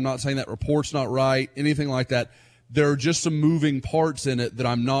involved here. I'm not saying that report's not right, anything like that. There are just some moving parts in it that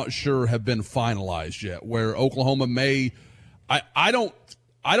I'm not sure have been finalized yet, where Oklahoma may – I don't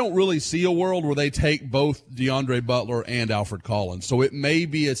really see a world where they take both DeAndre Butler and Alfred Collins. So it may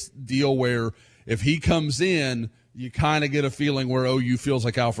be a deal where if he comes in, you kind of get a feeling where OU feels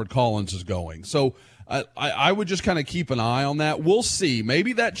like Alfred Collins is going. So I would just kind of keep an eye on that. We'll see.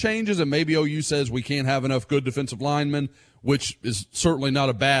 Maybe that changes, and maybe OU says we can't have enough good defensive linemen, which is certainly not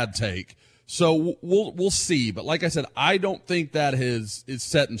a bad take. So we'll see. But like I said, I don't think that is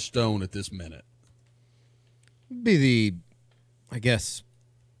set in stone at this minute. Be the, I guess,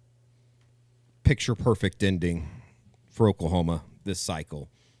 picture perfect ending for Oklahoma this cycle,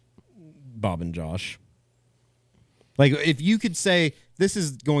 Bob and Josh. Like, if you could say this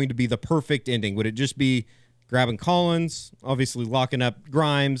is going to be the perfect ending, would it just be grabbing Collins, obviously locking up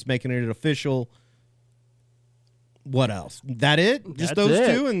Grimes, making it official? What else? That it? Just That's those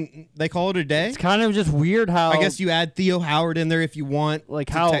it. 2, and they call it a day? It's kind of just weird how I guess you add Theo Howard in there if you want. like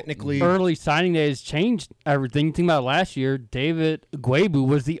to how technically early signing days changed everything. Think about last year, David Guebu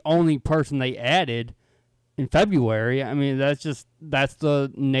was the only person they added in February. I mean, that's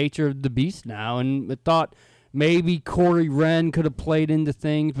the nature of the beast now. And I thought maybe Corey Wren could have played into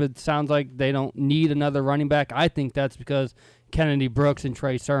things, but it sounds like they don't need another running back. I think that's because Kennedy Brooks and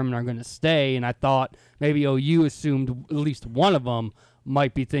Trey Sermon are going to stay, and I thought maybe OU assumed at least one of them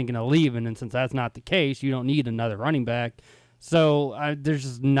might be thinking of leaving, and since that's not the case, you don't need another running back. So there's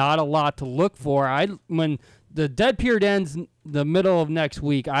just not a lot to look for. When the dead period ends the middle of next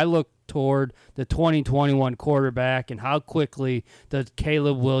week, I look toward the 2021 quarterback and how quickly does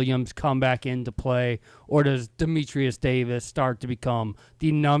Caleb Williams come back into play, or does Demetrius Davis start to become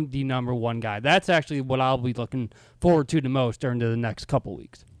the number one guy? That's actually what I'll be looking forward to the most during the next couple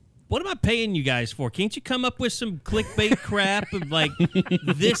weeks. What am I paying you guys for? Can't you come up with some clickbait crap of like,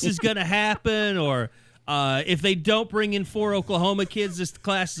 this is going to happen, or if they don't bring in 4 Oklahoma kids, this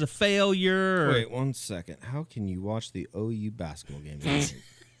class is a failure? Or... Wait 1 second. How can you watch the OU basketball game?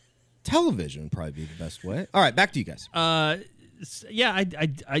 Television would probably be the best way. All right, back to you guys. Yeah,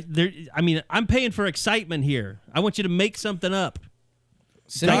 I mean, I'm paying for excitement here. I want you to make something up.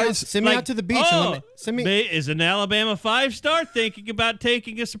 Send me out to the beach. And send me. Is an Alabama 5-star thinking about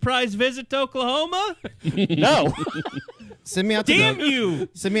taking a surprise visit to Oklahoma? No. Send me out to Damn you!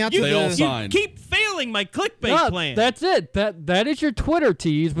 Send me out They to all the. signed. Keep failing my clickbait plan. That's it. That is your Twitter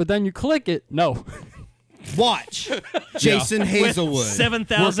tease, but then you click it. No. Watch Jason Hazelwood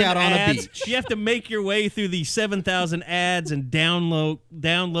 7,000 work out on a ads. beach. You have to make your way through the 7,000 ads and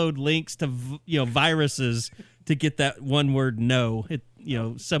download links to viruses to get that one word no.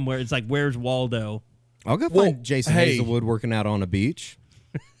 Somewhere it's like, where's Waldo? I'll go find Jason Hazelwood working out on a beach.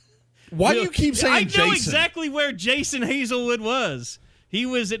 Why do you keep saying Jason? I know exactly where Jason Hazelwood was. He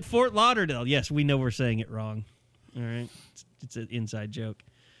was at Fort Lauderdale. Yes, we know we're saying it wrong. All right. It's an inside joke.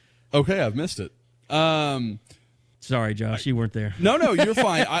 Okay, I've missed it. Sorry, Josh, you weren't there. No, you're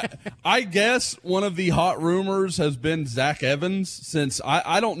fine. I guess one of the hot rumors has been Zach Evans, since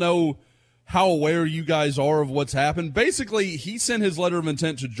I don't know how aware you guys are of what's happened. Basically, he sent his letter of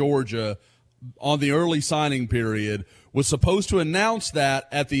intent to Georgia on the early signing period, was supposed to announce that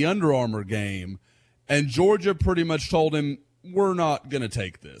at the Under Armour game, and Georgia pretty much told him, we're not going to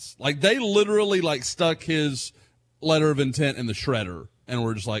take this. Like, they literally, like, stuck his letter of intent in the shredder, and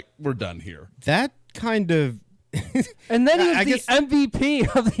we're just like, we're done here. That kind of... And then he was I the guess-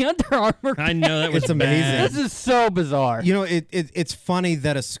 MVP of the Under Armour. I know that was It's amazing. bad. This is so bizarre. You know, it's funny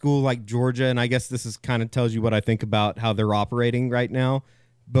that a school like Georgia, and I guess this is kind of tells you what I think about how they're operating right now,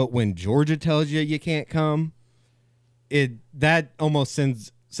 but when Georgia tells you can't come, that almost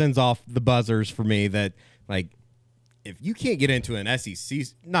sends off the buzzers for me that, like, if you can't get into an SEC,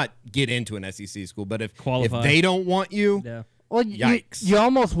 not get into an SEC school, but if Qualify. they don't want you, Yeah. Well, Yikes. you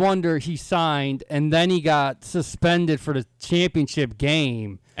almost wonder he signed and then he got suspended for the championship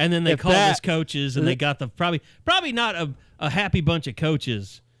game. And then they If called that- his coaches, and they got the probably not a happy bunch of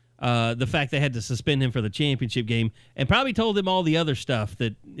coaches. The fact they had to suspend him for the championship game, and probably told him all the other stuff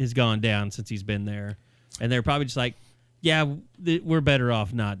that has gone down since he's been there. And they're probably just like, yeah, we're better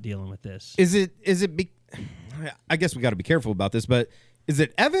off not dealing with this. is it? I guess we got to be careful about this, but is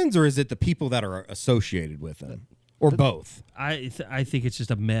it Evans or is it the people that are associated with him, or both? I think it's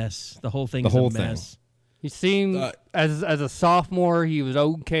just a mess. The whole thing The is whole a thing. mess. He seemed as a sophomore, he was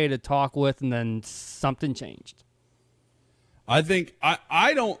okay to talk with, and then something changed. I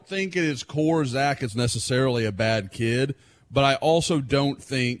don't think at his core Zach is necessarily a bad kid, but I also don't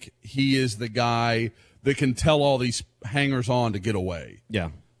think he is the guy that can tell all these hangers on to get away. Yeah.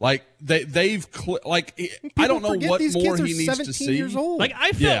 Like I don't know forget what these more kids are he needs 17 to see. years old. Like,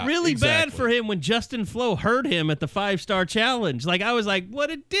 I felt Yeah, really bad exactly. for him when Justin Flo hurt him at the 5-star challenge. Like, I was like, what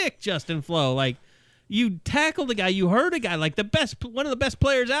a dick, Justin Flo. Like, you tackled a guy, you hurt a guy, like one of the best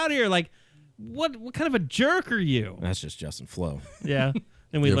players out here. Like, what kind of a jerk are you? That's just Justin Flo. Yeah.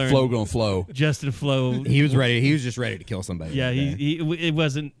 And we Your learned flow gonna flow. Justin Flo. He was ready. He was just ready to kill somebody. Yeah, that day. it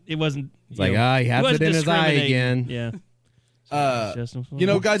wasn't. It's like, he has it in his eye again. Yeah. Justin Flo. You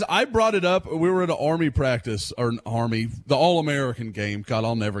know, guys, I brought it up. We were at an Army practice, or the All-American game. God,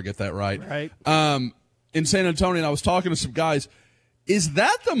 I'll never get that right. Right. In San Antonio, and I was talking to some guys. Is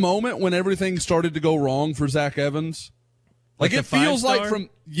that the moment when everything started to go wrong for Zach Evans? Like, Like it the feels like five-star?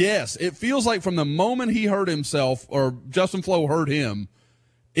 it feels like from the moment he hurt himself, or Justin Flo hurt him,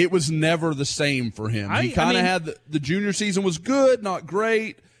 it was never the same for him. I He kind of mean- had the junior season was good, not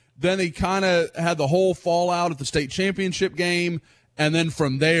great. Then he kind of had the whole fallout at the state championship game, and then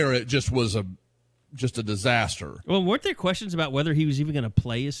from there it just was a disaster. Well, weren't there questions about whether he was even going to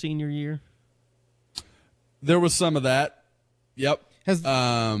play his senior year? There was some of that. Yep.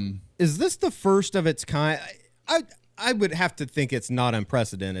 Is this the first of its kind? I would have to think it's not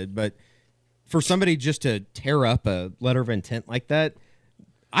unprecedented, but for somebody just to tear up a letter of intent like that,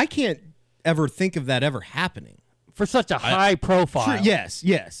 I can't ever think of that ever happening. For such a high profile. Sure, yes.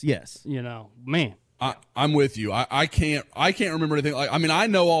 You know, man. I'm with you. I can't remember anything. Like, I mean, I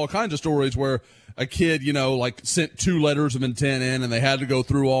know all kinds of stories where a kid, like sent 2 letters of intent in, and they had to go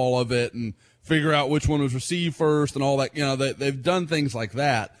through all of it and figure out which one was received first and all that. They've done things like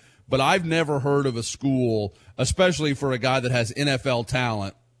that. But I've never heard of a school, especially for a guy that has NFL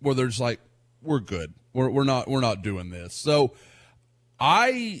talent, where they're just like, we're good. We're not doing this. So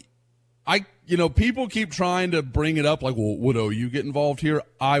people keep trying to bring it up like, well, would OU get involved here?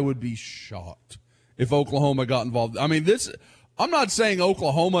 I would be shocked if Oklahoma got involved. I mean, I'm not saying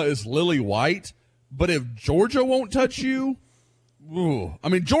Oklahoma is lily white, but if Georgia won't touch you, ooh. I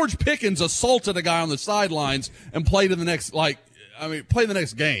mean, George Pickens assaulted a guy on the sidelines and played in the next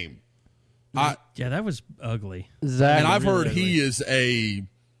game. Yeah, that was ugly. Zach. And I've heard really he is a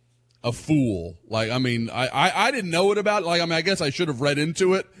fool. Like, I mean, I didn't know it about it. Like, I mean, I guess I should have read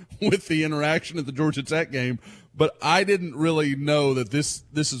into it with the interaction at the Georgia Tech game, but I didn't really know that this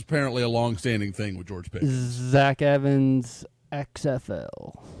is apparently a long-standing thing with George Pickens. Zach Evans,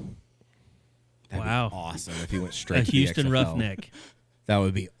 XFL. That'd Wow. be awesome if he went A straight to Houston the XFL. Roughneck. That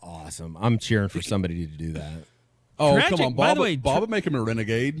would be awesome. I'm cheering for somebody to do that. Oh, Tragic- come on. by Bob, the way, Bob would make him a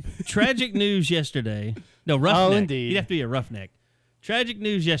renegade. Tragic news yesterday. No, Roughneck. indeed. He'd have to be a Roughneck. Tragic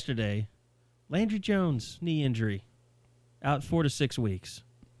news yesterday. Landry Jones, knee injury. Out 4 to 6 weeks.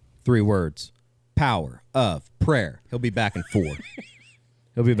 3 words. Power of prayer. He'll be back in 4.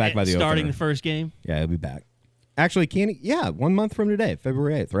 He'll be back by the Starting opener. the first game. Yeah, he'll be back. Actually, can he? Yeah, 1 month from today,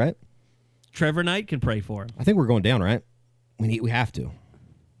 February 8th, right? Trevor Knight can pray for him. I think we're going down, right? We have to.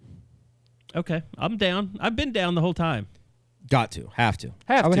 Okay, I'm down. I've been down the whole time. Got to. Have to.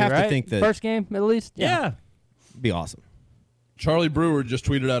 Have I would to, have right? to think that. First game, at least? Yeah. It'd be awesome. Charlie Brewer just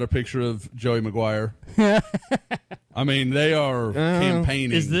tweeted out a picture of Joey Maguire. I mean, they are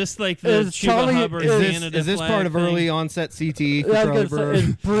campaigning. Is this like the Is Chuba Charlie- Hubbard is- Canada Is this flag part of thing? early onset CTE for Yeah, I was Charlie gonna Brewer? say,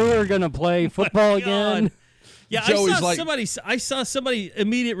 is Brewer going to play football again? God. Yeah, Joey's I saw somebody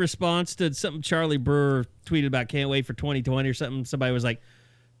immediate response to something Charlie Brewer tweeted about can't wait for 2020 or something. Somebody was like,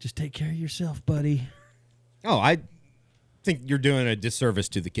 just take care of yourself, buddy. Oh, I think you're doing a disservice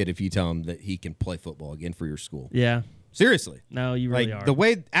to the kid if you tell him that he can play football again for your school. Yeah. Seriously. No, you really Like are. the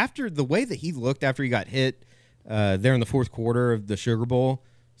way that he looked after he got hit there in the fourth quarter of the Sugar Bowl,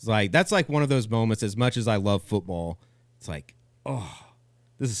 it's like that's like one of those moments. As much as I love football, it's like, oh,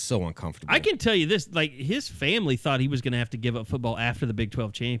 this is so uncomfortable. I can tell you this, like his family thought he was going to have to give up football after the Big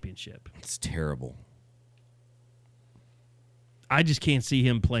 12 championship. It's terrible. I just can't see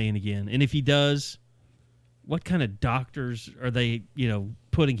him playing again. And if he does, what kind of doctors are they,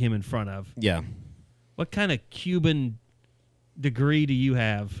 putting him in front of? Yeah. What kind of Cuban degree do you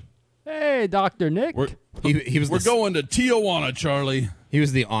have? Hey, Dr. Nick. He was We're going to Tijuana, Charlie. He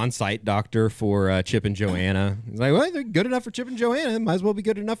was the on-site doctor for Chip and Joanna. He's like, well, they're good enough for Chip and Joanna. Might as well be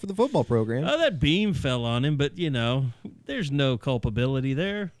good enough for the football program. Oh, that beam fell on him, but, there's no culpability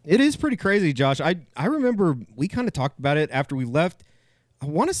there. It is pretty crazy, Josh. I remember we kind of talked about it after we left. I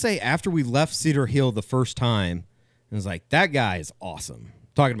want to say after we left Cedar Hill the first time. It was like, that guy is awesome.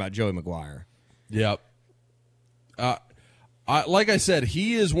 Talking about Joey Maguire. Yep. Like I said,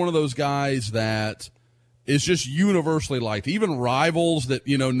 he is one of those guys that is just universally liked. Even rivals that,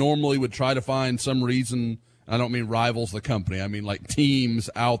 normally would try to find some reason. I don't mean rivals the company. I mean like teams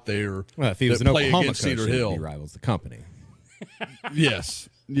out there Well, if he was that an play Oklahoma against coach, Cedar he'd Hill. be rivals the company. Yes.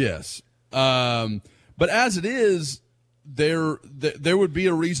 But as it is, there would be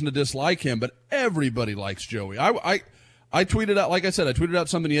a reason to dislike him, but everybody likes Joey. I tweeted out, like I said, I tweeted out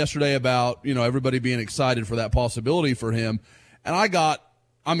something yesterday about, everybody being excited for that possibility for him. And I got,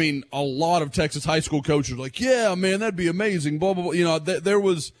 a lot of Texas high school coaches like, yeah, man, that'd be amazing, blah, blah, blah. There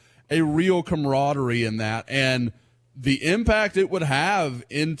was a real camaraderie in that. And the impact it would have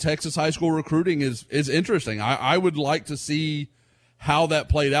in Texas high school recruiting is interesting. I would like to see how that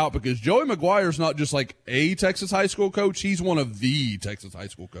played out because Joey Maguire's not just like a Texas high school coach. He's one of the Texas high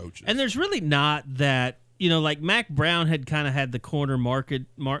school coaches. And there's really not that, like Mac Brown had kind of had the market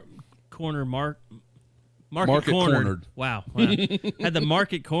cornered. Wow. Had the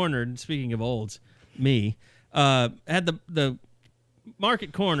market cornered. Speaking of olds, had the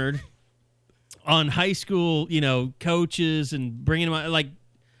market cornered on high school, coaches and bringing them out. Like,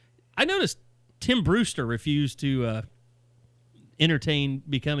 I noticed Tim Brewster refused to entertain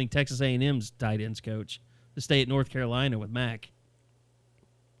becoming Texas A&M's tight ends coach to stay at North Carolina with Mac.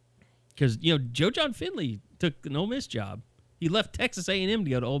 Because, Joe John Finley took an Ole Miss job. He left Texas A&M to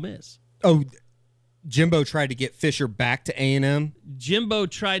go to Ole Miss. Oh, Jimbo tried to get Fisher back to A&M. Jimbo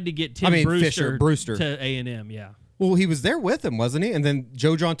tried to get Brewster to A&M, yeah. Well, he was there with him, wasn't he? And then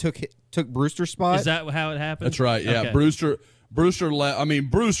Joe John took Brewster's spot. Is that how it happened? That's right. Yeah, Okay. Brewster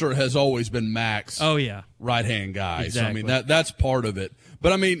left. Brewster has always been Mac's right-hand guy. Exactly. So, that's part of it.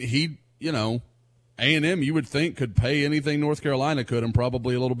 But, he, A&M, you would think, could pay anything North Carolina could and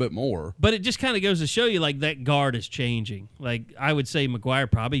probably a little bit more. But it just kind of goes to show you, like, that guard is changing. Like, I would say Maguire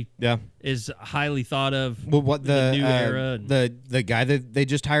probably is highly thought of Well, what in the new era. the guy that they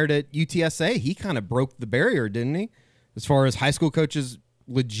just hired at UTSA, he kind of broke the barrier, didn't he? As far as high school coaches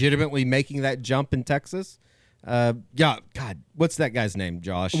legitimately making that jump in Texas. God, what's that guy's name,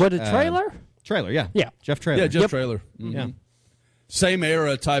 Josh? What, a Trailer? Trailer, yeah. Yeah. Jeff Trailer. Yeah, Jeff Trailer. Mm-hmm. Yeah. Same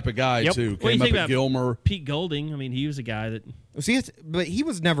era type of guy, too. What do you Came think up about at Gilmer. Pete Golding? He was a guy that... See, but he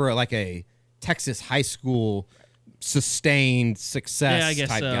was never like a Texas high school sustained success I guess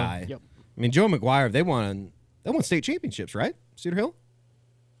type so. guy. Yep. Joe Maguire, they won state championships, right? Cedar Hill?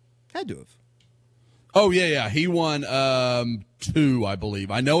 Had to have. Oh, yeah. He won 2, I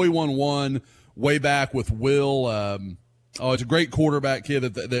believe. I know he won 1 way back with Will. It's a great quarterback kid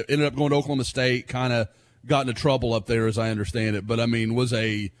that ended up going to Oklahoma State, kind of got into trouble up there, as I understand it. But, was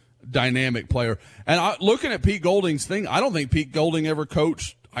a dynamic player. And looking at Pete Golding's thing, I don't think Pete Golding ever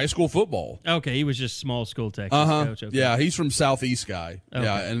coached high school football. Okay, he was just small school Texas coach. Okay. Yeah, he's from Southeast guy. Okay.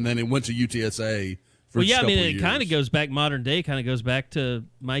 Yeah, and then he went to UTSA for Well, yeah, a couple of it years. kind of goes back modern day, kind of goes back to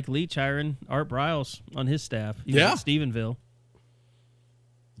Mike Leach hiring Art Briles on his staff. He was Yeah. at Stephenville.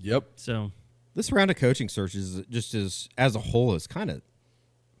 Yep. So This round of coaching searches just as a whole is kind of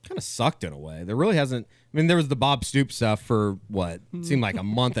sucked in a way. There really hasn't. There was the Bob Stoops stuff for what seemed like a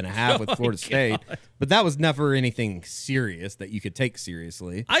month and a half with Florida State, but that was never anything serious that you could take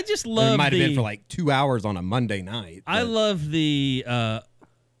seriously. I just It love might have been for like 2 hours on a Monday night. I but- love the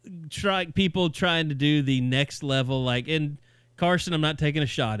people trying to do the next level, like, and Carson, I'm not taking a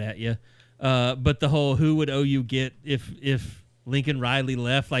shot at you, but the whole who would OU get if Lincoln Riley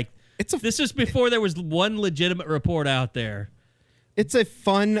left, like, this is before there was one legitimate report out there. It's a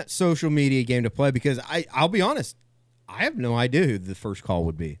fun social media game to play because I'll be honest, I have no idea who the first call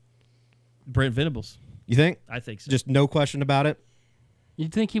would be. Brent Venables. You think? I think so. Just no question about it? You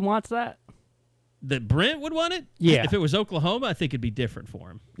think he wants that? That Brent would want it? Yeah. If it was Oklahoma, I think it'd be different for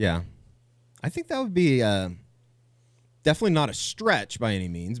him. Yeah. I think that would be definitely not a stretch by any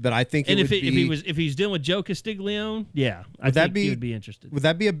means, but I think if he's dealing with Joe Castiglione, yeah, I think he would be interested. Would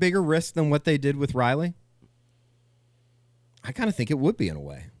that be a bigger risk than what they did with Riley? I kind of think it would be in a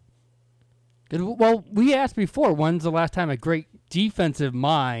way. Well, we asked before, when's the last time a great defensive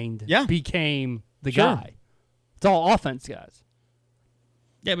mind became the guy? It's all offense guys.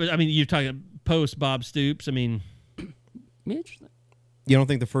 Yeah, but I mean, you're talking post Bob Stoops. I mean, interesting. You don't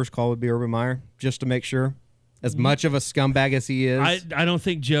think the first call would be Urban Meyer, just to make sure? As much of a scumbag as he is? I don't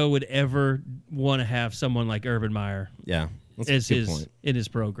think Joe would ever want to have someone like Urban Meyer as in his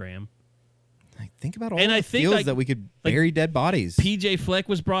program. Think about all the fields that we could bury dead bodies. PJ Fleck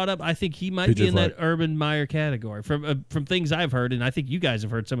was brought up. I think he might be in that Urban Meyer category from things I've heard, and I think you guys have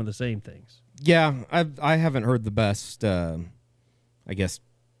heard some of the same things. Yeah, I haven't heard the best, I guess,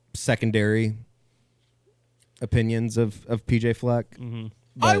 secondary opinions of PJ Fleck. Mm-hmm.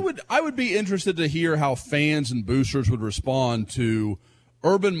 I would be interested to hear how fans and boosters would respond to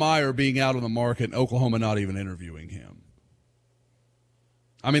Urban Meyer being out on the market and Oklahoma not even interviewing him.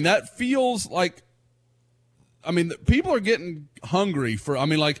 I mean, that feels like, people are getting hungry for,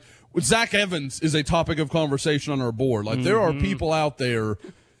 Zach Evans is a topic of conversation on our board. Like, there are people out there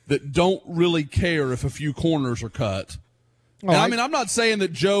that don't really care if a few corners are cut. And, I'm not saying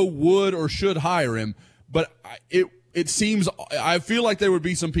that Joe would or should hire him, but it seems, I feel like there would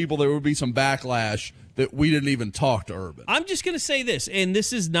be some people, there would be some backlash that we didn't even talk to Urban. I'm just going to say this, and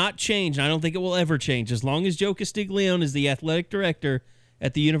this is not changed. I don't think it will ever change. As long as Joe Castiglione is the athletic director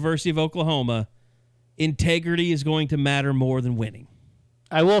at the University of Oklahoma, integrity is going to matter more than winning.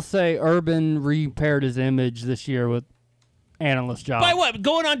 I will say Urban repaired his image this year with analyst job. By what?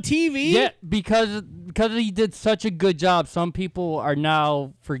 Going on TV? Yeah, because he did such a good job. Some people are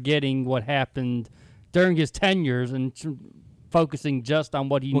now forgetting what happened during his tenures and focusing just on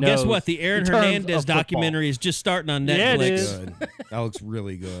what he knows. Well, guess what? The Aaron Hernandez documentary is just starting on Netflix. Yeah, it is. Good. That looks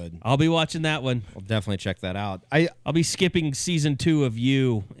really good. I'll be watching that one. I'll definitely check that out. I'll be skipping season 2 of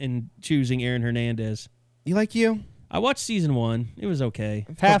You and choosing Aaron Hernandez. You like You? I watched season 1. It was okay.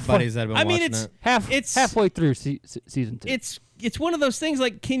 Buddies that have been watching it. It's halfway through season 2. It's one of those things,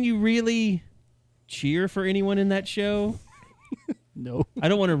 like, can you really cheer for anyone in that show? No. I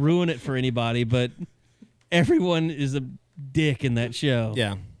don't want to ruin it for anybody, but everyone is a dick in that show.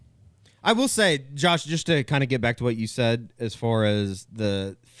 Yeah. I will say, Josh, just to kind of get back to what you said as far as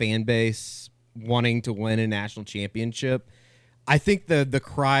the fan base wanting to win a national championship, I think the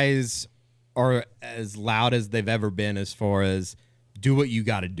cries are as loud as they've ever been as far as do what you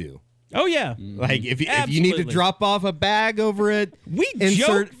got to do. Oh, yeah. Like, if you need to drop off a bag over at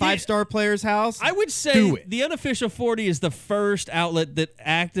insert 5-star player's house, I would say the Unofficial 40 is the first outlet that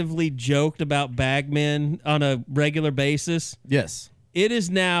actively joked about bagmen on a regular basis. Yes. It is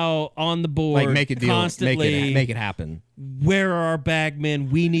now on the board. Like, make a deal. Constantly. Make it happen. Where are our bagmen?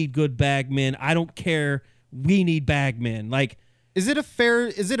 We need good bagmen. I don't care. We need bagmen. Like, is it a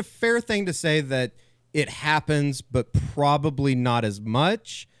fair thing to say that it happens, but probably not as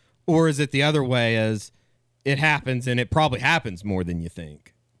much? Or is it the other way, as it happens and it probably happens more than you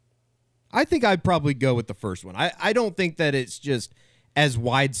think? I think I'd probably go with the first one. I don't think that it's just as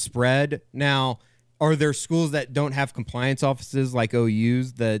widespread. Now, are there schools that don't have compliance offices like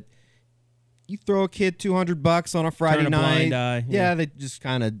OU's that you throw a kid $200 on a Friday Turn a night? blind eye. Yeah, they just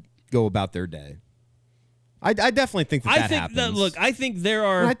kind of go about their day. I definitely think that happens. I think there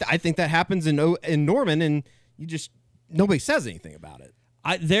are... I think that happens in Norman, and nobody says anything about it.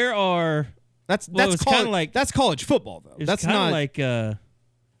 There are. That's kind of like that's college football though. That's not like who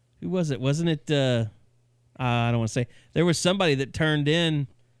was it? Wasn't it? I don't want to say. There was somebody that turned in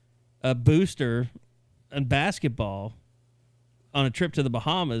a booster in basketball on a trip to the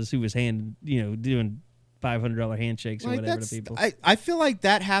Bahamas who was doing $500 handshakes or whatever to people. I feel like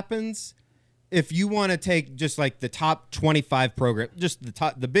that happens if you want to take just like the top 25 program, just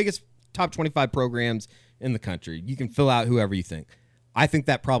the biggest top 25 programs in the country. You can fill out whoever you think. I think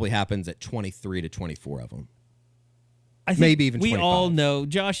that probably happens at 23 to 24 of them. I think maybe even 25. We all know,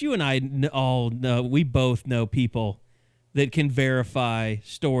 Josh, you and I all know, we both know people that can verify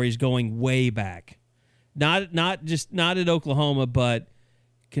stories going way back. Not at Oklahoma, but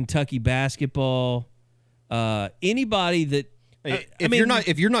Kentucky basketball, anybody that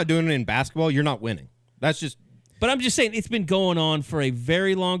if you're not doing it in basketball, you're not winning. That's just. But I'm just saying it's been going on for a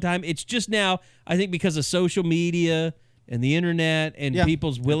very long time. It's just now, I think, because of social media and the internet and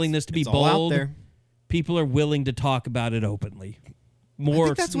people's willingness to be bold, people are willing to talk about it openly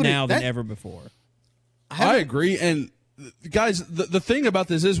more now than ever before. I agree. And guys, the thing about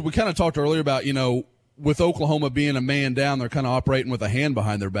this is we kind of talked earlier about, with Oklahoma being a man down, they're kind of operating with a hand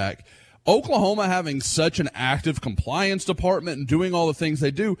behind their back. Oklahoma having such an active compliance department and doing all the things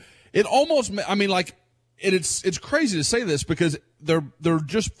they do, it almost, it's crazy to say this because they're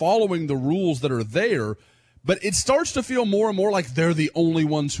just following the rules that are there, but it starts to feel more and more like they're the only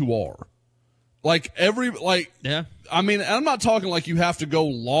ones who are. I'm not talking like you have to go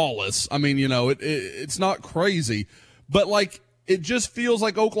lawless. It's not crazy, but it just feels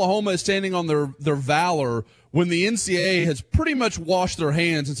like Oklahoma is standing on their valor when the NCAA has pretty much washed their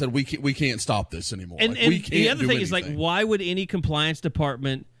hands and said we can't stop this anymore. And the other thing is why would any compliance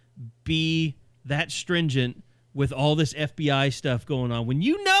department be that stringent with all this FBI stuff going on when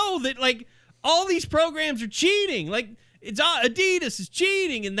you know that all these programs are cheating? It's Adidas is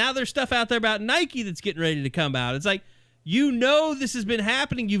cheating, and now there's stuff out there about Nike that's getting ready to come out. It's this has been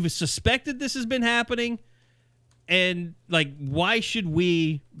happening. You've suspected this has been happening, and why should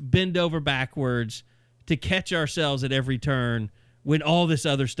we bend over backwards to catch ourselves at every turn when all this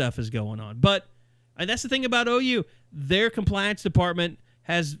other stuff is going on? But and that's the thing about OU. Their compliance department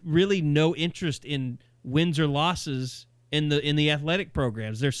has really no interest in wins or losses in the athletic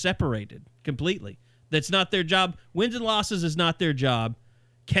programs. They're separated completely. That's not their job. Wins and losses is not their job.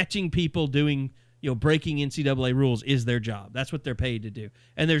 Catching people doing, breaking NCAA rules is their job. That's what they're paid to do.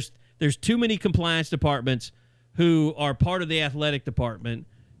 And there's too many compliance departments who are part of the athletic department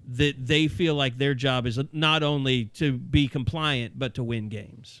that they feel like their job is not only to be compliant but to win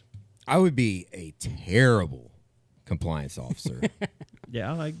games. I would be a terrible compliance officer.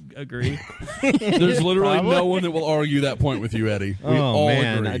 Yeah, I agree. There's literally no one that will argue that point with you, Eddie. We all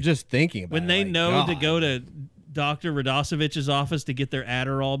agree. I'm just thinking about when they know to go to Dr. Radosevich's office to get their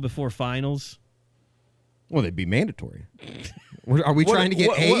Adderall before finals. Well, they'd be mandatory. Are we trying to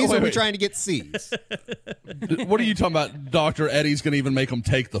get A's or are we trying to get C's? What are you talking about? Dr. Eddie's going to even make them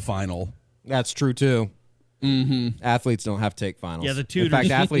take the final. That's true, too. Mm-hmm. Athletes don't have to take finals. Yeah, the tutors. In fact,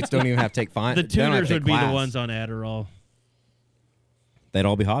 athletes don't even have to take finals. The tutors would be the ones on Adderall. They'd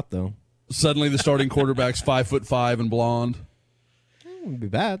all be hot, though. Suddenly the starting quarterback's 5'5" and blonde. Wouldn't be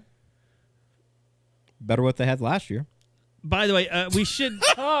bad. Better what they had last year. By the way, we should...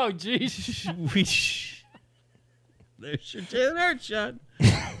 Oh, jeez. There's your Jalen Hurts shot.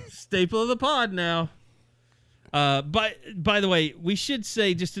 Staple of the pod now. By the way, we should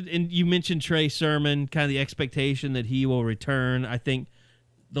say, and you mentioned Trey Sermon, kind of the expectation that he will return. I think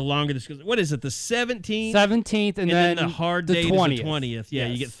the longer this goes, what is it, the 17th? 17th, and then the hard date 20th. Is the 20th. Yeah,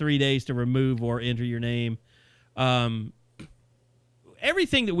 yes. You get 3 days to remove or enter your name.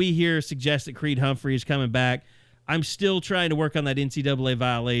 Everything that we hear suggests that Creed Humphrey is coming back. I'm still trying to work on that NCAA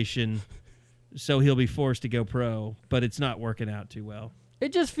violation, so he'll be forced to go pro, but it's not working out too well.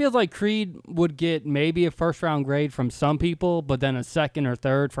 It just feels like Creed would get maybe a first-round grade from some people, but then a second or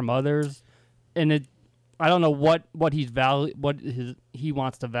third from others, and I don't know what he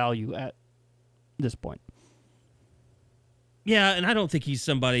wants to value at this point. Yeah, and I don't think he's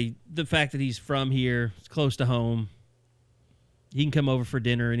somebody. The fact that he's from here, it's close to home. He can come over for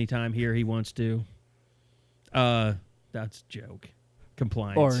dinner anytime here he wants to. That's a joke.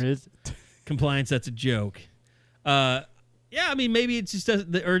 Compliance. Or is it? Compliance, that's a joke. Yeah, I mean, maybe it's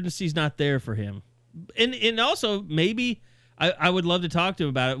just the urgency's not there for him. And also, maybe, I would love to talk to him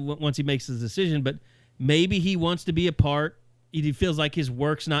about it once he makes his decision, but maybe he wants to be a part. He feels like his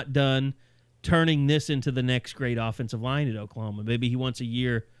work's not done turning this into the next great offensive line at Oklahoma. Maybe he wants a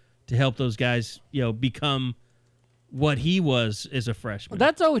year to help those guys, become what he was as a freshman.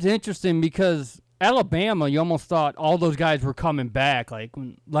 That's always interesting because Alabama, you almost thought all those guys were coming back. Like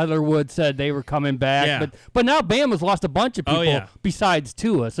when Leatherwood said they were coming back. Yeah. But now Bama's lost a bunch of people besides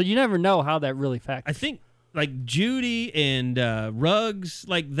Tua. So you never know how that really factors. I think Judy and Ruggs,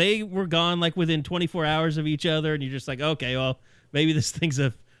 they were gone within 24 hours of each other, and you're just like, okay, well, maybe this thing's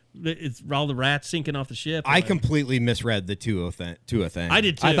it's all the rats sinking off the ship. I completely misread the Tua thing. I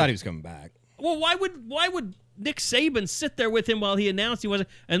did too. I thought he was coming back. Well, why would Nick Saban sit there with him while he announced he wasn't?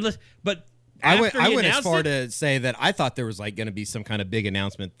 But I went as far to say that I thought there was going to be some kind of big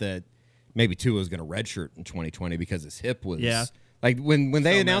announcement that maybe Tua was going to redshirt in 2020 because his hip was when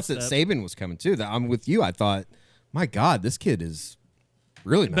they announced that Saban was coming too. I'm with you. I thought, my God, this kid is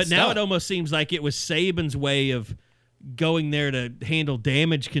really messed up. But now it almost seems like it was Saban's way of going there to handle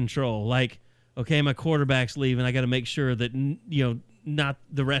damage control. Like, okay, my quarterback's leaving. I got to make sure that, not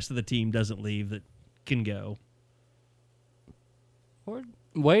the rest of the team doesn't leave that can go. Or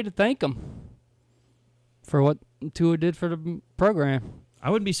way to thank him for what Tua did for the program. I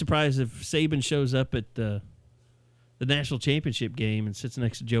wouldn't be surprised if Saban shows up at the national championship game and sits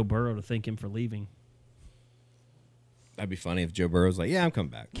next to Joe Burrow to thank him for leaving. That'd be funny if Joe Burrow's like, yeah, I'm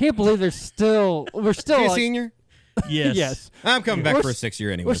coming back. Can't believe we're still Hey, like, senior? Yes. yes. I'm coming back for a 6th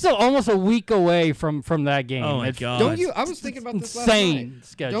year anyway. We're still almost a week away from that game. Oh, my It's God. Don't you? I was thinking about this last night. insane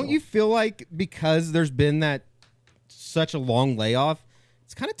schedule. Don't you feel like because there's been such a long layoff,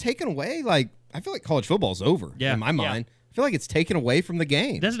 it's kind of taken away? Like, I feel like college football's over Yeah. in my mind. I feel like it's taken away from the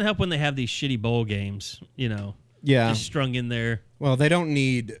game. It doesn't help when they have these shitty bowl games, Yeah. just strung in there. Well, they don't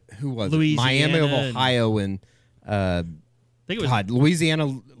need who was Louisiana it? Miami of and- Ohio and I think it was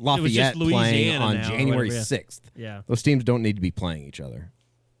Louisiana Lafayette playing Louisiana on now, or January whatever, 6th. Yeah. Those teams don't need to be playing each other.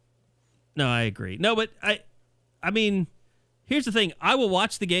 No, I agree. No, but I mean, here's the thing. I will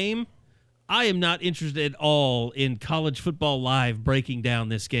watch the game. I am not interested at all in college football live breaking down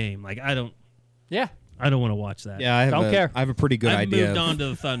this game. Like, I don't want to watch that. Yeah, Don't care. I have a pretty good I've idea, moved on to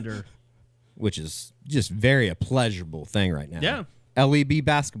the Thunder. which is just very a pleasurable thing right now. Yeah. LEB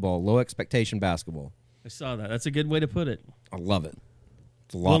basketball, low expectation basketball. I saw that. That's a good way to put it. I love it.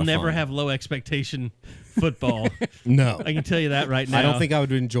 It's a lot We'll of never fun. have low expectation football. No. I can tell you that right now. I don't think I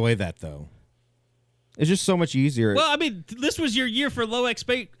would enjoy that, though. It's just so much easier. Well, I mean, this was your year for low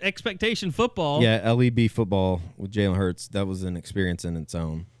expectation football. Yeah, LEB football with Jalen Hurts, that was an experience in its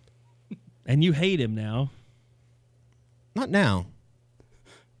own. And you hate him now. Not now.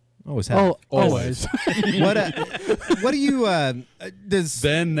 Always have. Oh, always. What do you does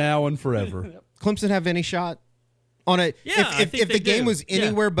Then, now, and forever. Clemson have any shot on it? Yeah, I if think the they game do. was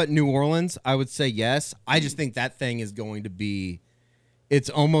anywhere but New Orleans, I would say yes. I just think that thing is going to be. It's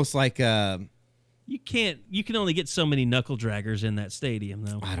almost like You can only get so many knuckle draggers in that stadium,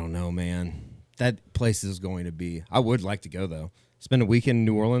 though. I don't know, man. That place is going to be. I would like to go though. Spend a weekend in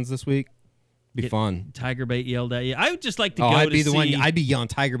New Orleans this week. Be fun. Tiger bait yelled at you. I would just like to go I'd to be the see. one. I'd be yelling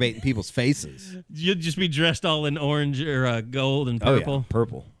tiger bait in people's faces. You'd just be dressed all in orange or gold and Oh purple. yeah,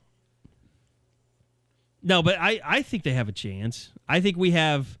 purple. No, but I think they have a chance. I think we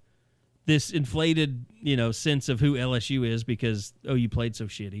have this inflated, sense of who LSU is because OU played so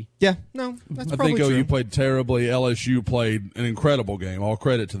shitty. Yeah, no, that's I probably think true. OU played terribly. LSU played an incredible game. All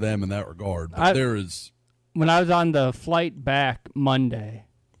credit to them in that regard. But there is. When I was on the flight back Monday,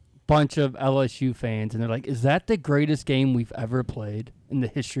 bunch of LSU fans, and they're like, "Is that the greatest game we've ever played in the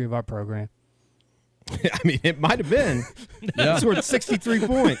history of our program?" I mean, it might have been. Yeah. Scored 63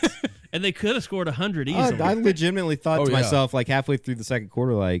 points. And they could have scored 100 easily. I legitimately thought Oh, to yeah. myself, like halfway through the second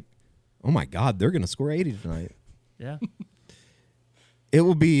quarter, like, "Oh my God, they're going to score 80 tonight." Yeah. It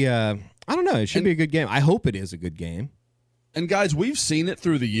will be. I don't know. It should be a good game. I hope it is a good game. And guys, we've seen it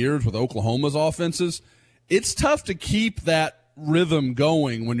through the years with Oklahoma's offenses. It's tough to keep that rhythm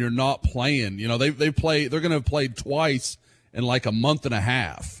going when you're not playing. They're going to have played twice in like a month and a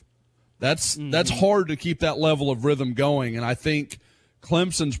half. That's hard to keep that level of rhythm going. And I think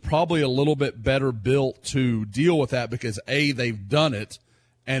Clemson's probably a little bit better built to deal with that because A, they've done it,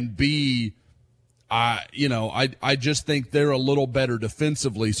 and B, I just think they're a little better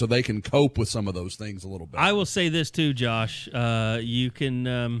defensively, so they can cope with some of those things a little bit. I will say this too, Josh. You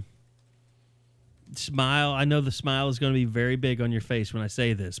can smile. I know the smile is going to be very big on your face when I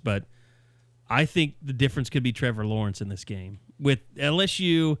say this, but I think the difference could be Trevor Lawrence in this game. With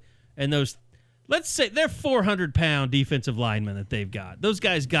LSU and those, let's say they're 400-pound defensive linemen that they've got. Those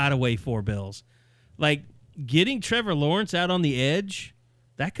guys got to weigh 4 bills. Like, getting Trevor Lawrence out on the edge,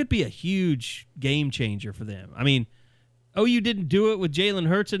 that could be a huge game changer for them. I mean, OU didn't do it with Jalen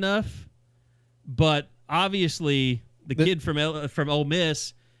Hurts enough, but obviously the kid from Ole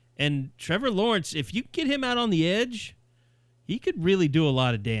Miss and Trevor Lawrence, if you get him out on the edge, he could really do a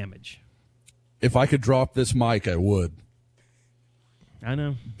lot of damage. If I could drop this mic, I would. I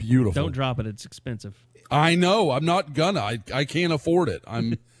know. Beautiful. Don't drop it. It's expensive. I know. I'm not gonna. I can't afford it.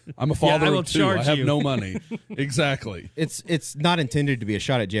 I'm a father I will of 2. charge I have you. no money. Exactly. It's not intended to be a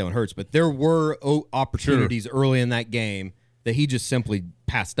shot at Jalen Hurts, but there were opportunities early in that game that he just simply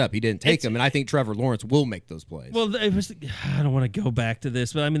passed up. He didn't take them, and I think Trevor Lawrence will make those plays. Well, it was, I don't want to go back to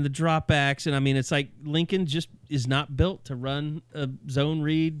this, but I mean the dropbacks, and I mean it's like Lincoln just is not built to run a zone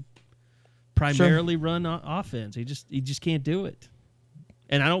read, primarily run offense. He just can't do it,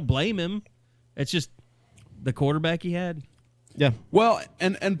 and I don't blame him. It's just the quarterback he had. yeah. Well,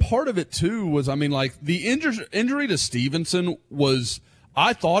 and part of it too was, I mean, like the injury to Stevenson was,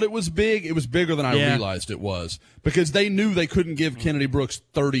 I thought it was big. It was bigger than I realized it was because they knew they couldn't give Kennedy Brooks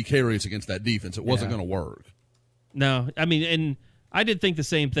 30 carries against that defense. It wasn't going to work. No, I mean, and I did think the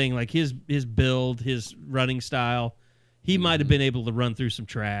same thing. Like his build, his running style, he might have been able to run through some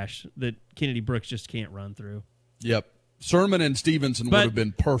trash that Kennedy Brooks just can't run through. Yep. Sermon and Stevenson would have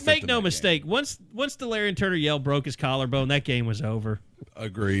been perfect. Make no mistake. Once Delarian Turner-Yell broke his collarbone, that game was over.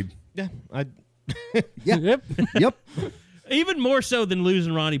 Agreed. Yeah. Yep. Yep. Even more so than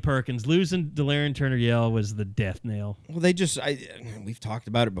losing Ronnie Perkins. Losing Delarian Turner-Yell was the death nail. Well, we've talked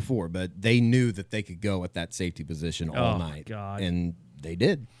about it before, but they knew that they could go at that safety position all night. God. And they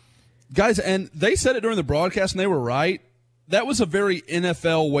did. Guys, and they said it during the broadcast, and they were right. That was a very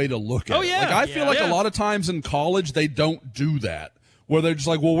NFL way to look at it. Yeah. Like, I feel like a lot of times in college, they don't do that, where they're just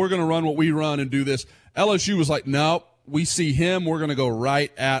like, well, we're going to run what we run and do this. LSU was like, nope, we see him, we're going to go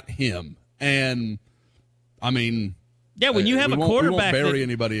right at him. And, I mean... Yeah, when you have a quarterback, we won't bury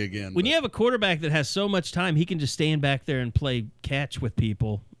anybody again. When you have a quarterback that has so much time, he can just stand back there and play catch with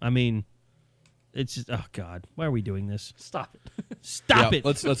people. I mean, it's just, oh God, why are we doing this? Stop it. Stop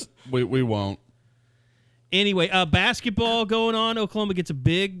it. We won't. Anyway, basketball going on. Oklahoma gets a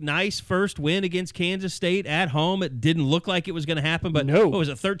big, nice first win against Kansas State at home. It didn't look like it was going to happen, but what was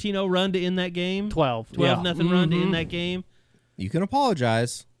it, 13-0 run to end that game? 12-0 run to end that game. You can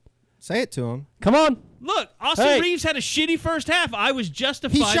apologize. Say it to him. Come on. Look, Austin Reeves had a shitty first half. I was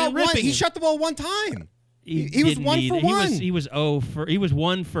justified in ripping He him. shot the ball one time. He was 1 for 1. He was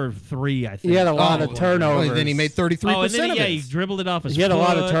 1 for 3, I think. He had a lot of turnovers. And then he made 33% and then of he dribbled it off his He had foot. a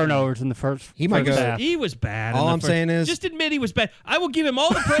lot of turnovers in the first half. He was bad. All I'm saying is... Just admit he was bad. I will give him all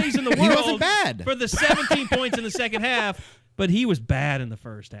the praise in the world He wasn't bad. for the 17 points in the second half, but he was bad in the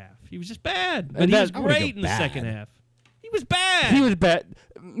first half. He was just bad. But he was great in the second half. He was bad. He was bad.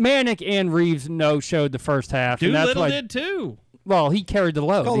 Manic and Reeves no-showed the first half. Doolittle did too. Well, he carried the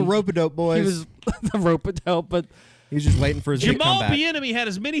load. Call the rope-a-dope, boys. He was the rope-a-dope, but... He was just waiting for his Jamal comeback. Bieniemy had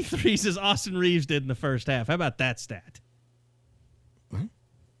as many threes as Austin Reeves did in the first half. How about that stat?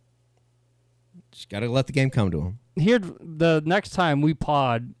 Just got to let the game come to him. Here, the next time we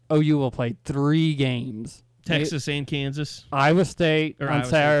pod, OU will play 3 games. Texas and Kansas. Iowa State on Iowa State,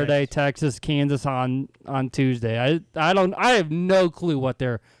 Saturday, Texas, Kansas on Tuesday. I have no clue what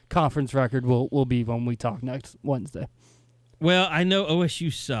their conference record will be when we talk next Wednesday. Well, I know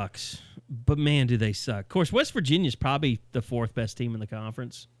OSU sucks, but man, do they suck. Of course, West Virginia's probably the 4th best team in the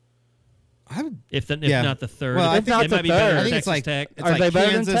conference. If not the 3rd. Well, I think they might be better I than think Texas Tech. Are they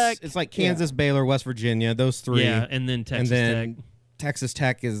better than Kansas, Tech? It's like Kansas, Baylor, West Virginia, those 3. Yeah, and then Texas Tech. Texas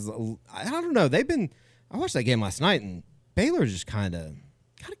Tech is, I don't know. I watched that game last night, and Baylor just kind of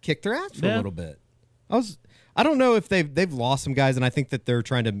kicked their ass for a little bit. I don't know if they've lost some guys, and I think that they're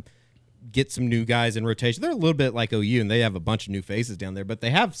trying to get some new guys in rotation. They're a little bit like OU, and they have a bunch of new faces down there, but they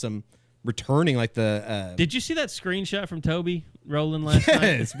have some returning, like the... Did you see that screenshot from Toby Rowland last night?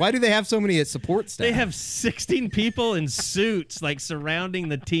 Yes. Why do they have so many at support staff? They have 16 people in suits, like, surrounding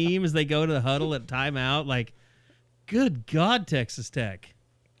the team as they go to the huddle at timeout. Like, good God, Texas Tech.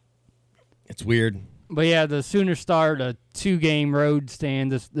 It's weird. But yeah, the Sooners start a 2-game road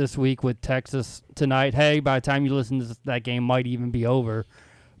stand this week with Texas tonight. Hey, by the time you listen to this, that game might even be over.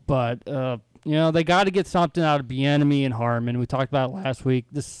 But, they got to get something out of Bieniemy and Harmon. We talked about it last week.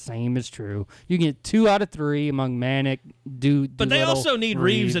 The same is true. You can get 2 out of 3 among Manic, But they also need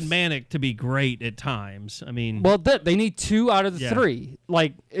Reeves and Manic to be great at times. I mean... Well, they need 2 out of the 3.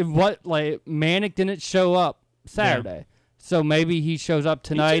 Like, Manic didn't show up Saturday. Yeah. So maybe he shows up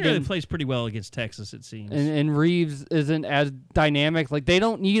tonight. He generally plays pretty well against Texas, it seems. And Reeves isn't as dynamic. Like, they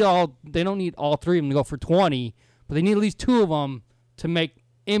don't need all 3 of them to go for 20, but they need at least 2 of them to make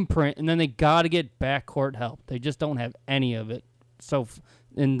imprint, and then they got to get backcourt help. They just don't have any of it. So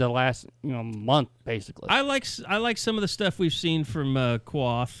in the last month, basically, I like some of the stuff we've seen from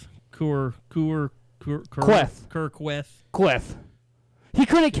Queth. He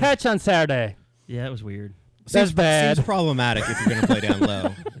couldn't catch on Saturday. Yeah, it was weird. That's bad. Seems problematic if you're going to play down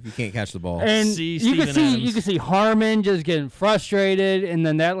low. If you can't catch the ball. And you can see Harmon just getting frustrated, and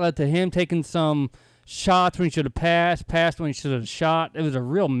then that led to him taking some shots when he should have passed when he should have shot. It was a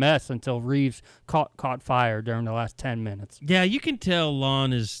real mess until Reeves caught fire during the last 10 minutes. Yeah, you can tell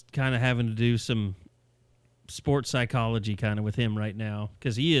Lon is kind of having to do some sports psychology kind of with him right now,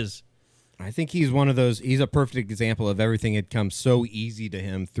 because he is. I think he's one of those. He's a perfect example of everything had come so easy to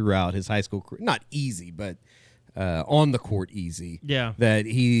him throughout his high school career. Not easy, but on the court easy. Yeah. That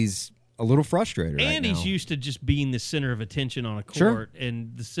he's a little frustrated right And now. he's used to just being the center of attention on a court Sure.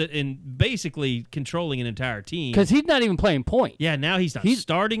 and basically controlling an entire team. Because he's not even playing point. Yeah, now he's not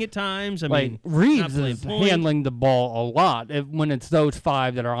starting at times. I Like mean, Reeves not playing is point. handling the ball a lot when it's those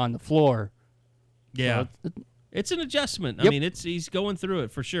 5 that are on the floor. Yeah, So it's an adjustment. I Yep. mean, he's going through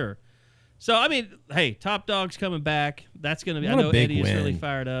it for sure. So I mean, hey, Top Dog's coming back. That's going to be. What I a know big Eddie is really win.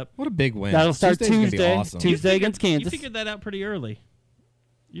 fired up. What a big win. That'll start Tuesday's gonna be Tuesday. awesome. Tuesday against You Kansas. figured that out pretty early.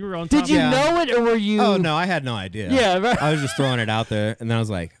 You were on. Did top you of it. know it, or were you? Oh, no, I had no idea. Yeah, right. I was just throwing it out there, and then I was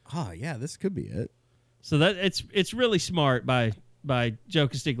like, oh, yeah, this could be it. So that it's really smart by Joe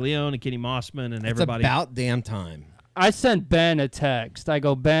Castiglione and Kenny Mossman and It's everybody. about damn time. I sent Ben a text. I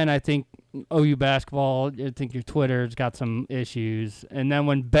go, Ben, I think OU basketball, I think your Twitter's got some issues. And then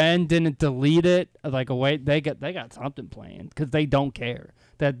when Ben didn't delete it, I was like, oh, wait, they got something planned because they don't care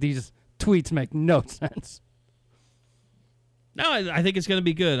that these tweets make no sense. No, I think it's going to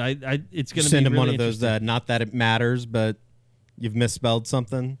be good. It's going to Send be him really one of those not that it matters, but you've misspelled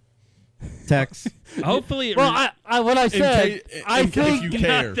something. Text. Hopefully, Well, what I said, I think if you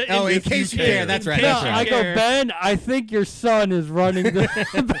care. Oh, in If case you you care. care. That's right. In No, That's case right. I go, care. Ben, I think your son is running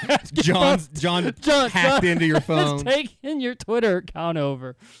the basketball. John hacked into your phone. Taking your Twitter account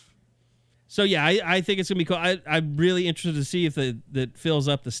over. So yeah, I think it's gonna be cool. I'm really interested to see if that fills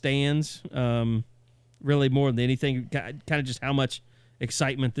up the stands. Really more than anything, kind of just how much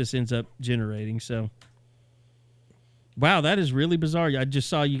excitement this ends up generating. So, wow, that is really bizarre. I just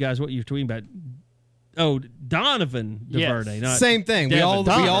saw you guys what you were tweeting about. Oh, Donovan DuVernay. Yes. Not Same thing. We Devin all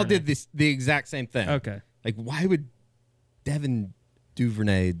DuVernay. did the exact same thing. Okay. Like, why would Devin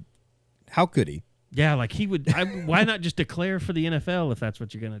Duvernay? How could he? Yeah, like he would. Why not just declare for the NFL if that's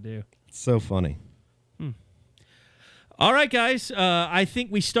what you're gonna do? It's so funny. All right, guys. I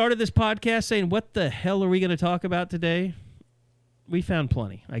think we started this podcast saying, what the hell are we going to talk about today? We found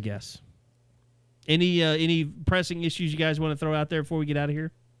plenty, I guess. Any pressing issues you guys want to throw out there before we get out of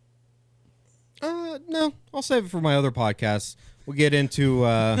here? No, I'll save it for my other podcasts. We'll get into You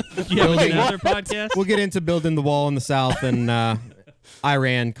have another podcast? we'll get into building the wall in the South and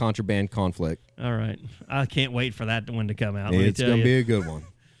Iran contraband conflict. All right. I can't wait for that one to come out. Let me It's tell gonna you. be a good one.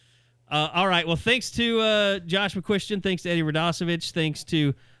 All right. Well, thanks to Josh McCuistion. Thanks to Eddie Radosevich. Thanks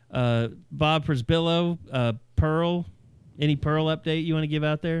to Bob Przbillo. Pearl. Any Pearl update you want to give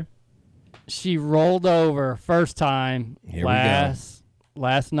out there? She rolled over first time Here we go.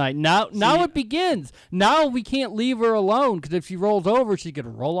 last night. Now it begins. Now we can't leave her alone because if she rolls over, she could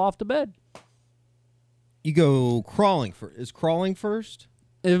roll off the bed. You go crawling first. Is crawling first?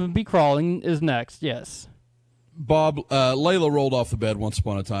 It would be crawling is next. Yes. Bob, Layla rolled off the bed once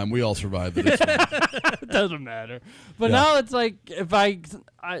upon a time. We all survived it. It's fine. It doesn't matter. But Yeah. now it's like if the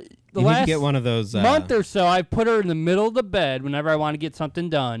You need last to get one of those. month or so, I put her in the middle of the bed whenever I want to get something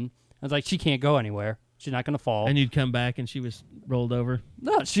done. I was like, she can't go anywhere. She's not going to fall. And you'd come back and she was rolled over.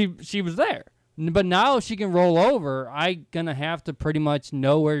 No, she was there. But now she can roll over. I gonna have to pretty much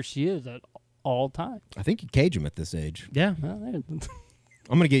know where she is at all times. I think you cage them at this age. Yeah. Well, I'm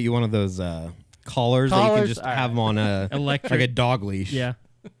gonna get you one of those collars that you can Collars? just All right. have them on a Electric. like a dog leash. Yeah.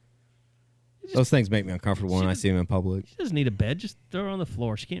 Those things make me uncomfortable when I see them in public. She doesn't need a bed. Just throw her on the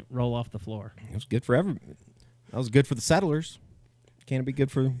floor. She can't roll off the floor. It was good for That was good for the settlers. Can it be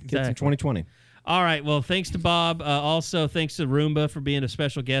good for kids in Exactly. 2020? All right. Well, thanks to Bob. Also, thanks to Roomba for being a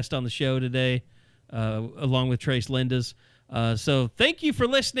special guest on the show today, along with Trace Lindas. So thank you for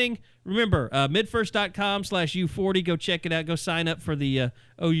listening. Remember, midfirst.com/U40. Go check it out. Go sign up for the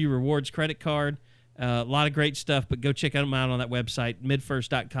OU Rewards credit card. A lot of great stuff, but go check them out on that website,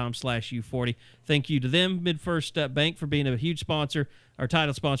 midfirst.com/U40. Thank you to them, MidFirst Bank, for being a huge sponsor, our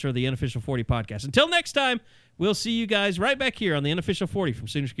title sponsor of the Unofficial 40 podcast. Until next time, we'll see you guys right back here on the Unofficial 40 from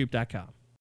Soonerscoop.com.